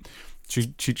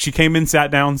 She came in, sat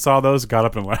down, saw those, got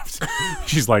up and left.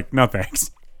 She's like, no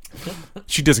thanks.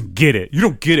 She doesn't get it. You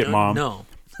don't get it, Mom. No.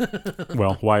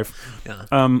 Well, wife. Yeah.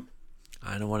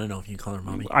 I don't want to know if you call her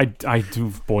mommy. I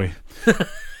do, boy.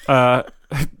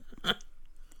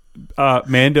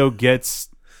 Mando gets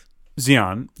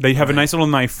Xi'an. They have a nice little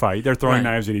knife fight. They're throwing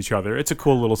Right. knives at each other. It's a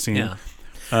cool little scene. Yeah.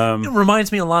 It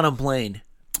reminds me a lot of Blade.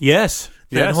 Yes.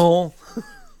 That Yes. whole...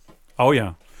 Oh,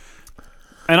 yeah.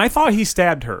 And I thought he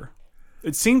stabbed her.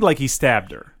 It seemed like he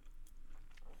stabbed her.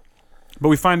 But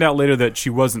we find out later that she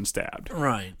wasn't stabbed.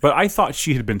 Right. But I thought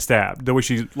she had been stabbed. The way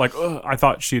she, I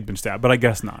thought she had been stabbed, but I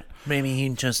guess not. Maybe he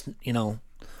just,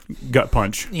 Gut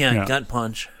punch. gut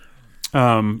punch.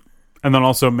 And then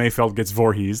also Mayfeld gets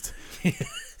Voorheesed.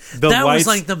 That was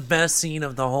like the best scene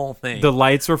of the whole thing. The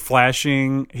lights are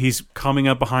flashing. He's coming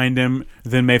up behind him.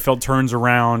 Then Mayfeld turns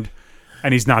around,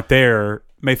 and he's not there.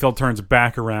 Mayfeld turns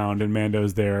back around, and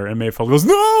Mando's there. And Mayfeld goes,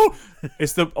 "No!"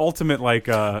 It's the ultimate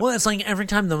well, it's like every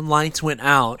time the lights went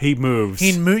out, he moves.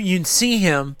 you'd see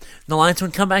him. The lights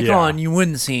would come back Yeah. on. You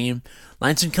wouldn't see him.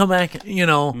 Lights would come back,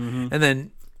 and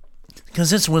then because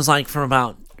this was like for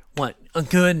about a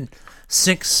good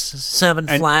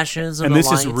 6-7 flashes of and the this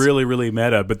lights. is really, really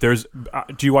meta. But there's.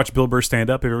 Do you watch Bill Burr stand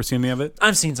up? Have you ever seen any of it?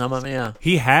 I've seen some of it. Yeah.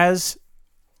 He has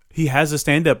a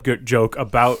stand up joke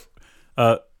about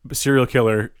a serial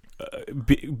killer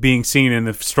being seen in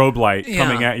the strobe light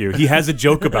coming at you. He has a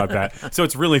joke about that, so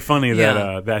it's really funny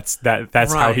that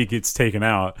that's how he gets taken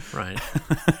out. Right.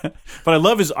 But I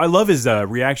love his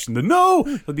reaction to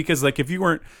no, because like if you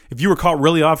were caught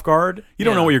really off guard, you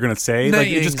don't know what you're gonna say. No, like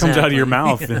it just comes out of your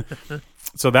mouth.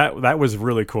 So that was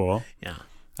really cool. Yeah.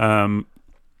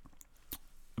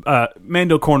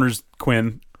 Mando corners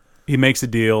Quinn. He makes a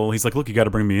deal. He's like, look, you got to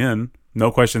bring me in.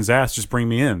 No questions asked. Just bring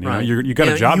me in. You got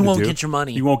a job to do. You won't get your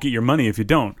money. You won't get your money if you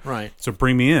don't. Right. So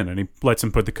bring me in. And he lets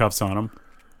him put the cuffs on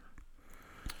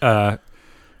him.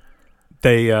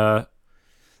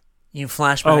 You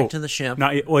flash back to the ship.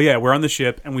 We're on the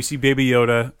ship, and we see Baby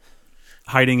Yoda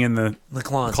hiding in the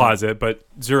closet, but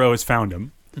Zero has found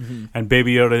him. Mm-hmm. And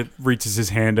Baby Yoda reaches his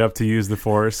hand up to use the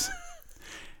Force.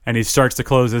 And he starts to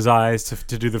close his eyes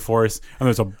to do the Force, and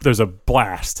there's a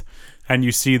blast, and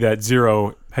you see that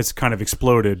Zero has kind of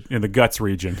exploded in the guts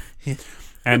region,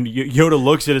 and Yoda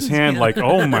looks at his hand like,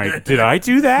 "Oh my, did I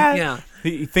do that?" Yeah,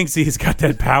 he thinks he's got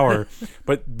that power,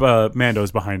 but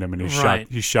Mando's behind him, and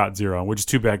he shot Zero, which is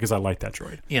too bad because I like that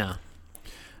droid. Yeah,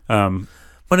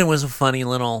 but it was a funny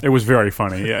little. It was very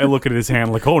funny. I look at his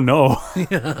hand like, "Oh no."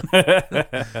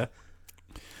 Yeah.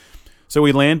 So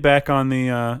we land back on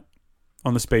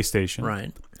the space station,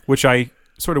 right? Which I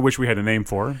sort of wish we had a name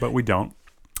for, but we don't.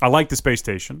 I like the space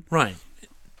station, right?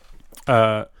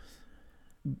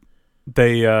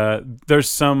 There's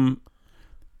some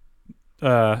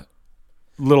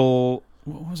little.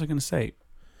 What was I going to say?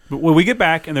 But when we get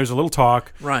back and there's a little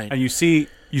talk, right? And you see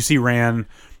Ran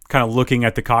kind of looking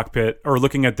at the cockpit or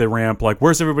looking at the ramp, like,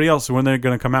 where's everybody else? When they're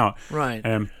going to come out, right?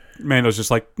 And Mando's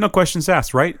just like, no questions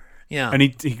asked, right? Yeah.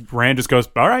 And Ran just goes,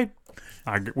 all right.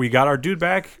 We got our dude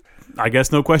back. I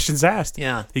guess no questions asked.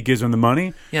 Yeah. He gives him the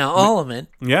money. Yeah, all of it.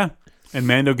 Yeah. And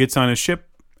Mando gets on his ship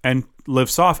and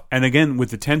lifts off. And again,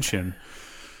 with the tension,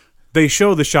 they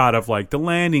show the shot of like the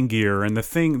landing gear and the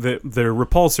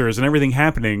repulsors and everything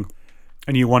happening.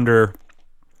 And you wonder,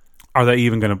 are they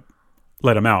even going to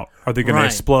let him out? Are they going to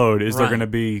explode? Is there going to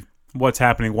be what's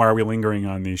happening? Why are we lingering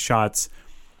on these shots?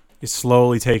 It's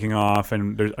slowly taking off.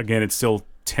 And again, it's still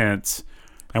tense.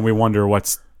 And we wonder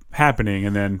what's happening,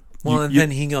 and then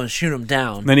then he goes shoot him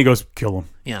down. Then he goes kill him.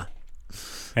 Yeah,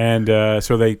 and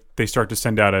so they start to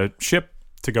send out a ship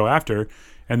to go after,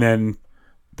 and then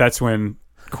that's when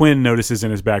Quinn notices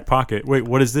in his back pocket, wait,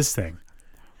 what is this thing?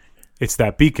 It's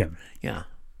that beacon. Yeah,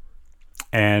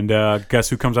 and guess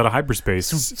who comes out of hyperspace?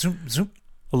 Zoop, zoop, zoop.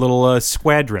 A little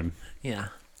squadron. Yeah.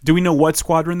 Do we know what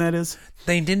squadron that is?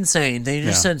 They didn't say. They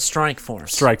just said Strike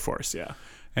Force. Strike Force, yeah.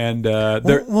 And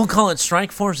we'll call it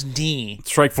Strike Force D.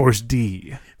 Strike Force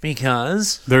D.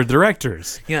 Because they're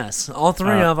directors. Yes, all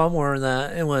three of them were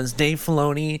it was Dave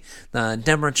Filoni,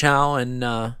 Deborah Chow, and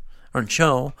or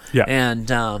Cho, and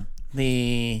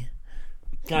the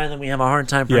guy that we have a hard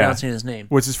time pronouncing his name.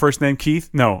 What's his first name? Keith?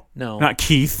 No, not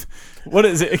Keith. What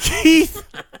is it? Keith?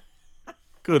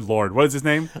 Good Lord, what is his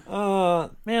name?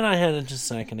 Man, I had it just a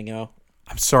second ago.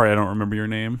 I'm sorry, I don't remember your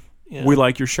name. Yeah. We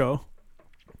like your show.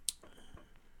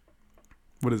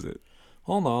 What is it?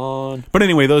 Hold on. But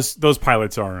anyway, those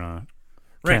pilots are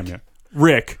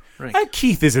Rick.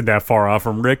 Keith isn't that far off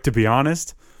from Rick, to be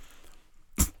honest.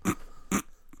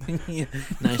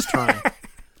 Nice try.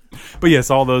 But yes,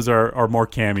 all those are more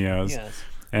cameos. Yes.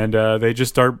 And they just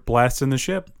start blasting the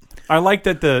ship. I like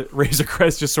that the Razor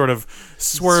Crest just sort of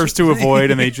swerves to avoid,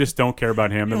 and they just don't care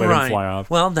about him. They let him fly off.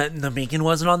 Well, the beacon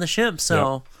wasn't on the ship,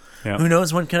 so who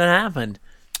knows what could have happened.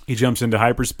 He jumps into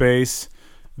hyperspace.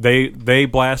 They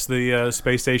blast the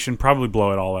space station, probably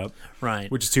blow it all up. Right.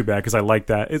 Which is too bad, because I like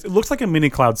that. It looks like a mini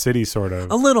Cloud City, sort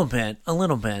of. A little bit.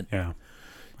 Yeah.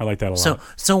 I like that a lot.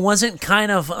 So was it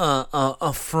kind of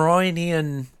a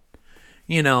Freudian,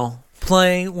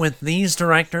 play with these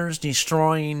directors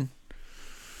destroying,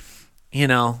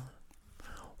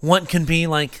 what could be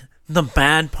like the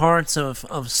bad parts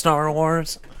of Star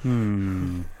Wars?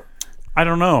 I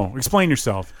don't know. Explain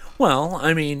yourself. Well,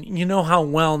 I mean, you know how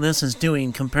well this is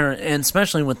doing and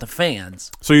especially with the fans.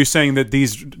 So you're saying that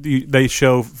they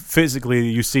show physically,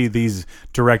 you see these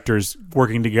directors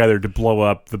working together to blow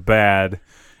up the bad,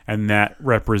 and that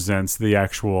represents the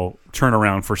actual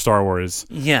turnaround for Star Wars.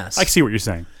 Yes. I see what you're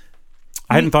saying.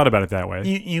 I hadn't thought about it that way.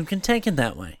 You can take it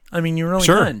that way. I mean, you really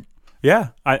sure. can. Yeah,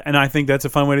 and I think that's a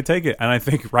fun way to take it. And I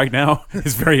think right now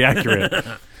it's very accurate.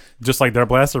 Just like their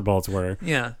blaster bolts were.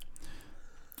 Yeah.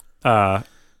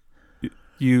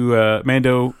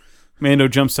 Mando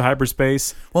jumps to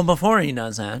hyperspace. Well, before he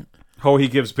does that, he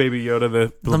gives Baby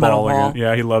Yoda the ball again.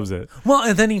 Yeah, he loves it. Well,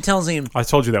 and then he tells him, I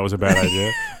told you that was a bad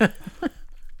idea.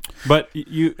 But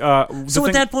you. So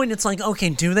at that point, it's like, okay,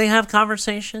 do they have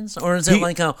conversations, or is it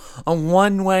like a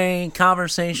one-way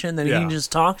conversation that he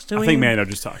just talks to him? I think Mando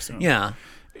just talks to him. Yeah,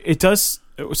 it does.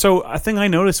 So a thing I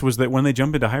noticed was that when they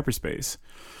jump into hyperspace,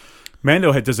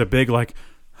 Mando does a big like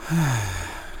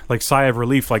sigh of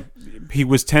relief, like he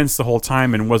was tense the whole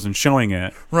time and wasn't showing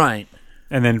it. Right.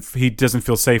 And then he doesn't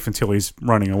feel safe until he's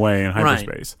running away in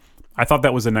hyperspace. Right. I thought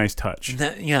that was a nice touch.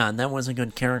 That was a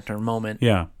good character moment.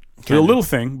 Yeah. A little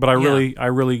thing, but I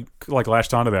really like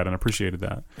latched onto that and appreciated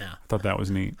that. Yeah. I thought that was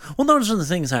neat. Well, those are the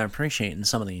things I appreciate in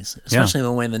some of these, especially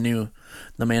the way The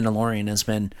Mandalorian has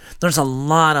been. There's a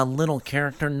lot of little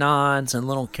character nods and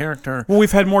little character Well,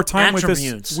 we've had more time with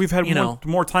this. We've had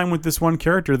more time with this one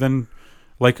character than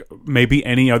like maybe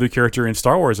any other character in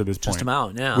Star Wars at this point. Just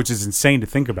about, yeah. Which is insane to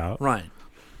think about. Right.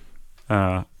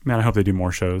 Man, I hope they do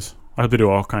more shows. I hope they do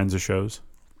all kinds of shows.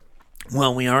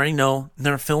 Well, we already know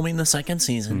they're filming the second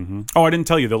season. Mm-hmm. Oh, I didn't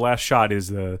tell you. The last shot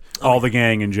is all the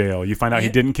gang in jail. You find out he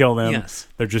didn't kill them. Yes.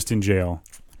 They're just in jail.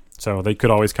 So they could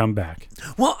always come back.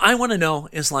 Well, I want to know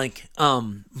is like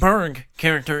Berg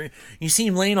character. You see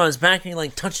him laying on his back and he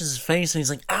like touches his face and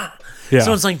he's like, ah. Yeah.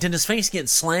 So it's like, did his face get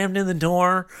slammed in the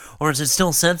door, or is it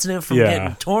still sensitive from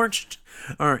getting torched?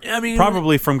 Or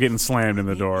probably from getting slammed in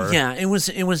the door. Yeah, it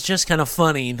was just kind of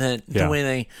funny that the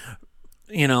way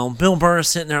they, Bill Burr is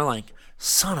sitting there like,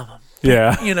 son of a,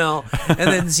 and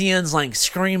then Xian's like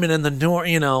screaming in the door,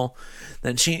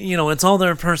 that she, it's all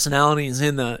their personalities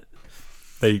in the.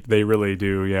 They really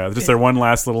do, yeah. Just their one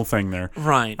last little thing there,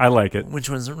 right? I like it, which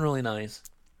was really nice.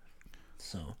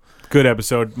 So good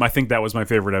episode. I think that was my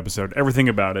favorite episode. Everything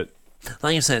about it.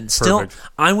 Like I said, still,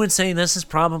 I would say this is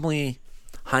probably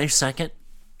high second.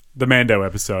 The Mando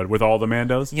episode with all the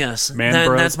Mandos? Yes.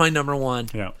 That's my number one.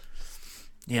 Yeah.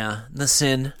 Yeah. The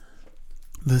Sin.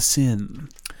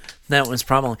 That was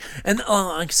probably... And like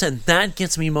I said, that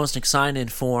gets me most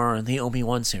excited for the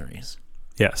Obi-Wan series.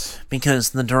 Yes.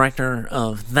 Because the director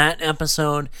of that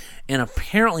episode, and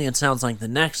apparently it sounds like the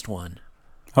next one...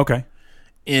 Okay.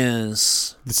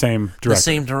 ...is... The same director. The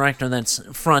same director that's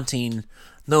fronting...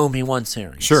 the Obi-Wan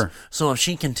series. Sure. So if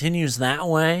she continues that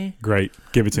way... Great.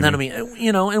 Give it to me. That'll be...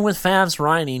 and with Fav's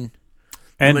writing...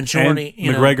 And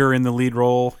McGregor in the lead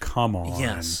role, come on.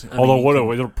 Yes.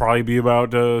 It'll probably be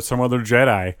about some other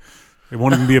Jedi. It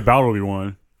won't even be about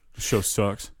Obi-Wan. The show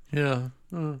sucks. Yeah.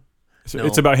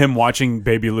 It's about him watching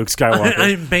baby Luke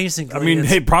Skywalker. Basically.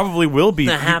 It probably will be.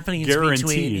 The happenings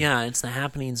guaranteed. It's the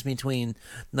happenings between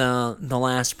the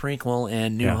last prequel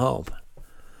and New Hope.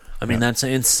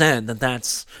 It's said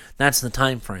that's the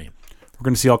time frame. We're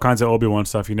going to see all kinds of Obi-Wan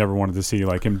stuff you never wanted to see,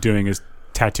 like him doing his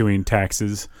tattooing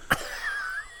taxes.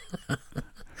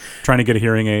 Trying to get a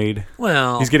hearing aid.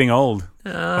 Well, he's getting old.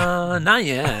 Not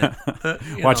yet.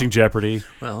 Watching Jeopardy.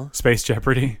 Well, Space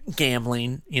Jeopardy.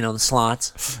 Gambling. The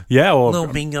slots. Yeah. Well, a little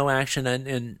bingo action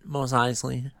in Mos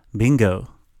Eisley. Bingo.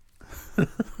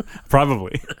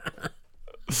 Probably.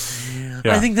 Yeah.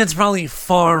 I think that's probably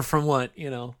far from what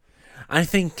I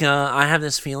think I have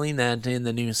this feeling that in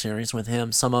the new series with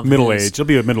him, some of middle age. He'll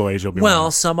be a middle age.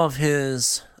 Well, some of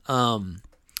his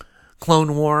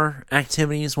Clone War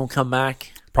activities will come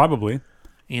back. Probably.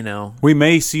 We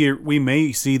may see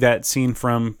that scene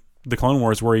from the Clone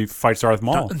Wars where he fights Darth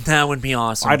Maul. That would be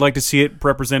awesome. I'd like to see it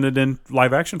represented in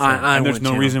live action form. And there's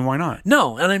no reason why not.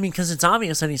 No, and because it's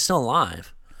obvious that he's still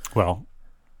alive. Well,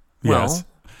 yes.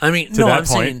 I'm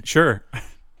saying, sure.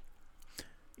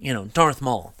 Darth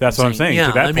Maul. That's what I'm saying. Yeah,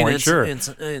 to that point, sure. It's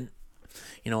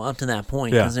up to that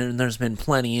point, because there's been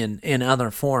plenty in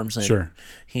other forms that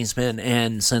he's been,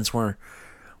 and since we're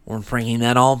bringing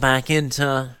that all back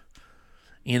into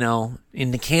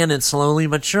canon slowly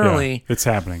but surely. It's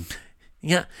happening.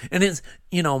 Yeah, and it's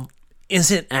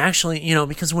is it actually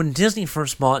because when Disney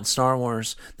first bought Star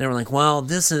Wars, they were like, well,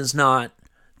 this is not,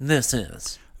 this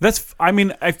is. If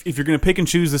you're going to pick and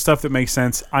choose the stuff that makes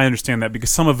sense, I understand that, because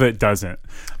some of it doesn't.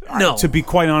 No. To be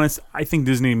quite honest, I think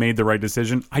Disney made the right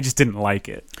decision. I just didn't like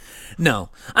it. No.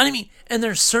 And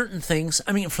there's certain things,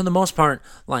 for the most part,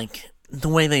 like the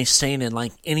way they stated,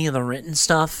 like any of the written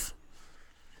stuff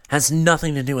has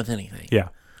nothing to do with anything. Yeah.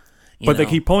 But they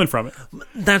keep pulling from it.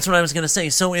 That's what I was going to say.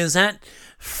 So is that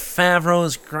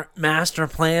Favreau's master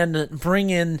plan to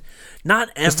bring in not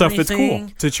everything, the stuff that's cool,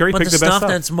 to cherry pick the best stuff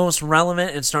that's most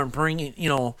relevant, and start bringing,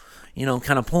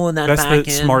 kind of pulling that that's back in?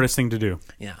 That's the smartest thing to do.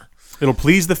 Yeah. It'll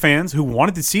please the fans who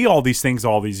wanted to see all these things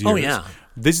all these years. Oh, yeah.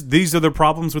 These are the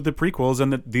problems with the prequels,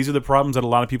 and these are the problems that a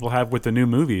lot of people have with the new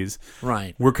movies.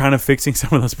 Right. We're kind of fixing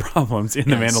some of those problems in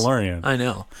The Mandalorian. I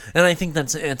know. And I think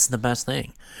it's the best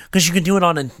thing. Because you can do it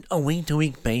on a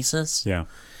week-to-week basis. Yeah.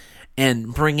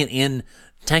 And bring it in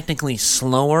technically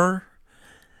slower,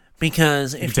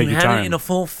 Because if take you your had time. it in a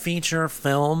full feature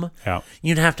film, Yeah.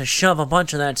 you'd have to shove a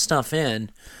bunch of that stuff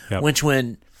in, Yep. which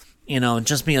would,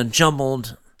 just be a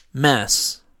jumbled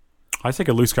mess. I take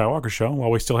a Luke Skywalker show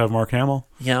while we still have Mark Hamill.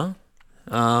 Yeah.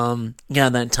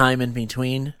 That time in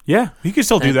between. Yeah, he can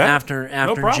still do that. After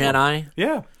problem. Jedi.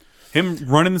 Yeah. Him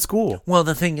running the school. Well,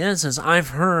 the thing is I've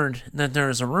heard that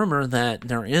there's a rumor that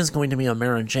there is going to be a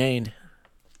Mara Jade.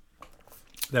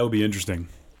 That would be interesting.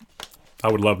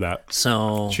 I would love that.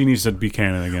 So She needs to be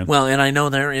canon again. well, and I know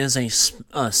there is a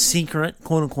secret,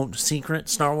 quote unquote, secret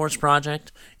Star Wars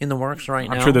project in the works right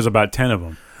now. I'm sure there's about 10 of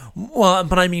them. Well,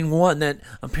 but I mean one that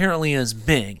apparently is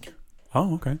big.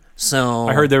 Oh, okay. So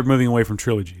I heard they're moving away from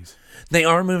trilogies. they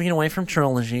are moving away from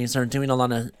trilogies. They're doing a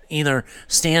lot of either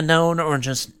standalone or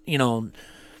just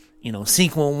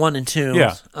sequel 1 and 2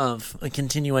 Yeah. of a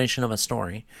continuation of a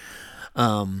story.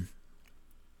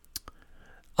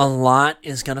 A lot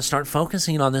is going to start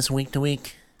focusing on this week to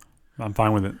week I'm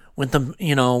fine with it. with the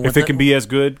If it can be as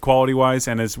good quality-wise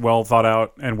and as well thought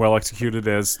out and well executed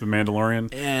as The Mandalorian,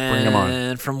 bring them on.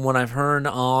 And from what I've heard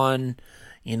on,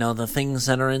 the things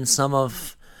that are in some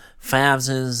of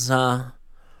Favs's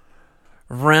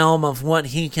realm of what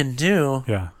he can do,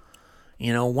 Yeah.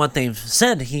 what they've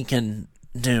said he can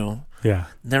do, Yeah.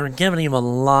 they're giving him a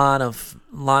lot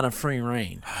of free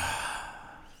reign.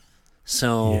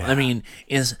 So, Yeah. I mean,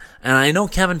 and I know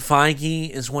Kevin Feige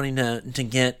is wanting to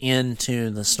get into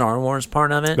the Star Wars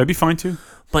part of it, That'd be fine, too.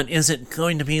 but is it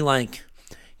going to be like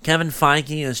Kevin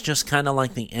Feige is just kind of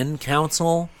like the end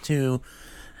counsel to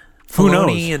Who knows?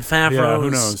 Filoni and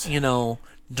Favreau's, who knows?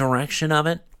 Direction of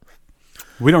it?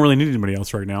 We don't really need anybody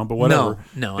else right now, but whatever.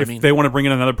 No, if they want to bring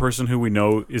in another person who we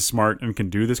know is smart and can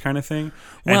do this kind of thing,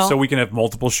 and Well- so we can have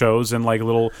multiple shows and like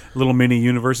little mini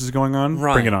universes going on,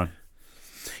 Right. bring it on.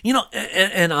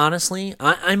 And honestly,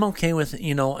 I'm okay with,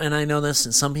 and I know this,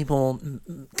 some people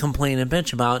complain and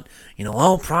bitch about,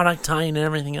 product tying and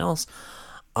everything else.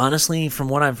 Honestly, from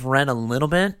what I've read a little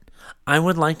bit, I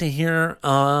would like to hear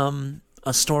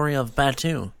a story of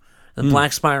Batuu, the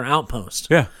Black Spire Outpost.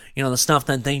 Yeah, The stuff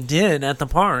that they did at the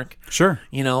park. sure,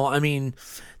 I mean,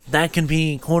 that can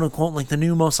be, quote unquote, like the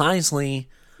new Mos Eisley,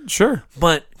 sure.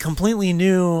 but completely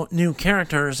new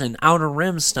characters and Outer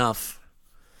Rim stuff.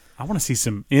 I want to see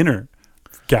some inner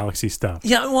galaxy stuff.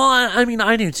 Yeah, well, I mean,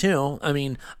 I do too. I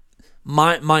mean,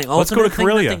 my ultimate thing that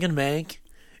Corellia. they can make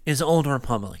is Old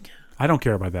Republic. I don't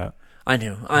care about that. I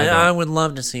do. don't. I would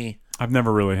love to see, I've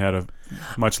never really had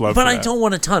much love but for I that. don't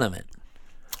want a ton of it.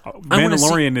 wanna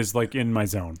Mandalorian is like in my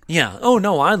zone. Yeah. Oh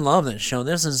no, I love this show.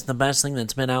 This is the best thing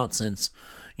that's been out since,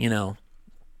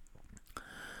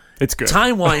 It's good.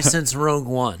 time-wise since Rogue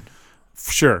One.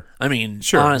 Sure. I mean,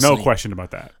 Sure. honestly, No question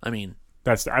about that. I mean,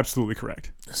 That's absolutely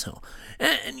correct. so,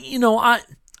 and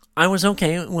I was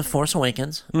okay with Force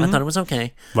Awakens. I thought it was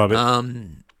okay. Love it.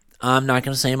 I'm not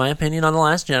going to say my opinion on The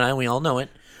Last Jedi. We all know it.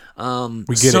 We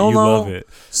get it. You love it.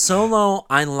 Solo,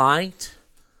 I liked,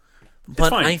 but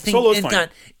fine. I think Solo's fine.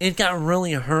 it got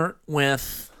really hurt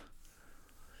with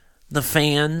the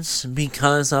fans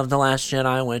because of The Last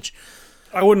Jedi, which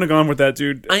I wouldn't have gone with that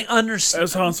dude I understand.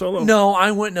 as Han Solo. No,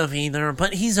 I wouldn't have either,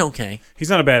 but he's okay. He's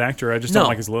not a bad actor. I just No. don't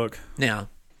like his look. Yeah.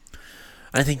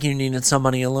 I think you needed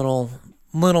somebody a little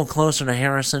closer to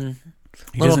Harrison,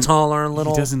 a little doesn't- taller, a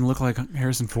little. He doesn't look like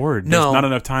Harrison Ford. No. There's not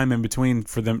enough time in between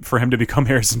for him to become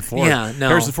Harrison Ford. Yeah, no.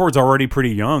 Harrison Ford's already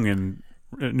pretty young in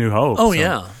New Hope. Oh so-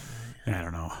 yeah. I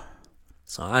don't know.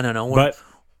 So I don't know. But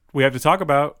we have to talk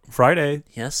about Friday.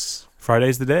 yes,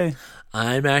 Friday's the day.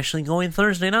 I'm actually going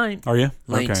Thursday night. Are you?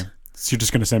 Late. Okay. So you're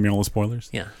just going to send me all the spoilers?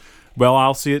 Yeah. Well,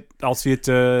 I'll see it.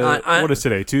 I- What is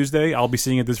today? Tuesday? I'll be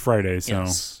seeing it this Friday. So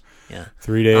Yes. Yeah.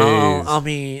 3 days. I'll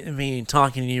be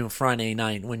talking to you Friday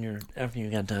night after you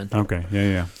get done. Okay.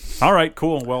 Yeah. All right.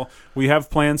 Cool. Well, we have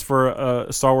plans for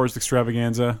a Star Wars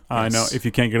extravaganza. I know if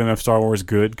you can't get enough Star Wars,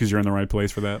 good, because you're in the right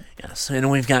place for that. Yes,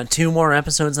 and we've got 2 more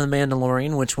episodes of The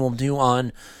Mandalorian, which we'll do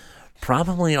on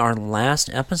probably our last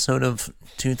episode of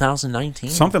 2019.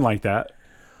 Something like that.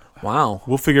 Wow.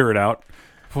 We'll figure it out.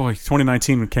 Boy,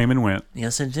 2019 came and went.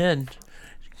 Yes, it did.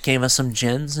 Gave us some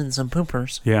gens and some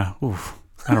poopers. Yeah. Oof.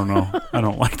 I don't know. I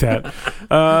don't like that.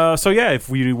 So yeah, if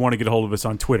you want to get a hold of us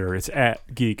on Twitter, it's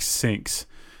 @GeeksSinks.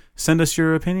 Send us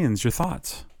your opinions, your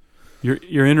thoughts, your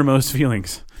innermost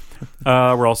feelings.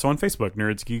 We're also on Facebook,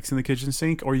 Nerds Geeks in the Kitchen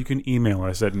Sink, or you can email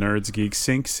us at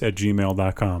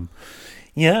nerdsgeeksinks@gmail.com.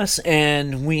 Yes,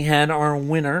 and we had our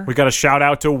winner, We got a shout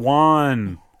out to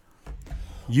Juan.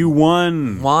 You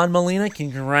won. Juan Molina.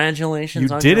 Congratulations!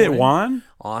 You on did your it, win. Juan.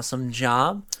 Awesome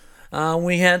job.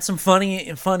 We had some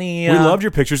funny. We loved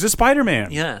your pictures of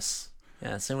Spider-Man. Yes.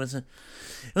 Yes, it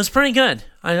was pretty good.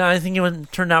 I think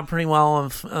it turned out pretty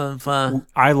well.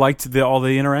 I liked all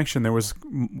the interaction. There was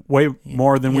way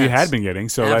more than we had been getting.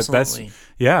 So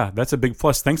that's a big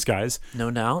plus. Thanks, guys. No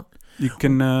doubt. You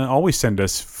can always send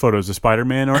us photos of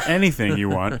Spider-Man or anything you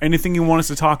want. Anything you want us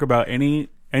to talk about.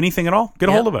 Anything at all. Get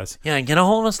a hold of us. Yeah, get a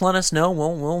hold of us. Let us know.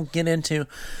 We'll get into.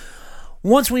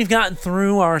 Once we've gotten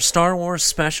through our Star Wars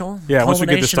special, once we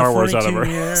get the Star Wars out of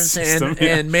our system,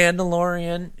 and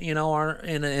Mandalorian,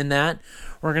 in that,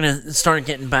 we're gonna start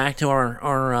getting back to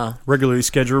our regularly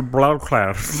scheduled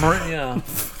broadcast.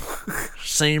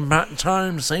 Same bat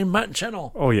time, same bat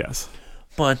channel. Oh yes,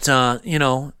 but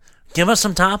give us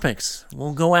some topics.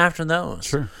 We'll go after those.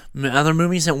 Sure. Other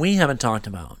movies that we haven't talked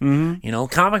about. Mm-hmm.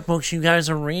 Comic books you guys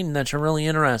are reading that you're really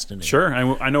interested in. Sure.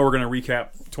 I know we're going to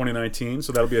recap 2019,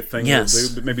 so that'll be a thing we'll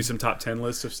do. Maybe some top 10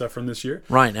 lists of stuff from this year.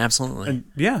 Right, absolutely.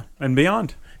 And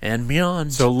beyond. And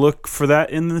beyond. So look for that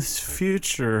in the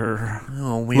future.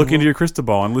 Look into your crystal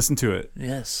ball and listen to it.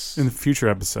 Yes. In the future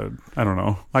episode. I don't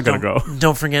know. I got to go.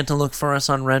 Don't forget to look for us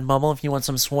on Redbubble if you want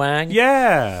some swag.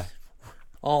 Yeah.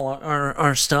 All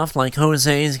our stuff like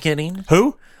Jose is getting.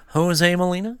 Who? Jose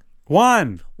Molina.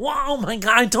 Juan. Wow, my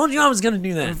God. I told you I was going to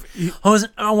do that. Jose,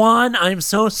 Juan, I'm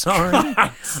so sorry.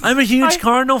 I'm a huge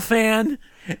Cardinal fan,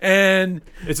 and...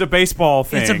 It's a baseball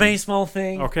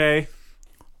thing. Okay.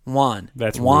 Juan.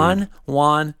 That's Juan, rude.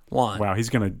 Juan. Wow, he's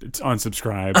going to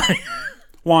unsubscribe.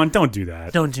 Juan, don't do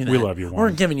that. Don't do that. We love you, Juan.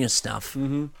 We're giving you stuff.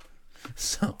 Mm-hmm.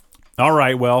 So. All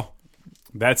right, well,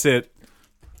 that's it.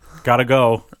 Gotta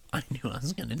go. I knew I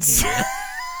was going to do that.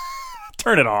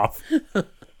 Turn it off.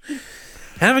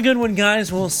 Have a good one,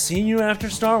 guys. We'll see you after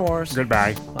Star Wars.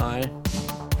 Goodbye. Bye.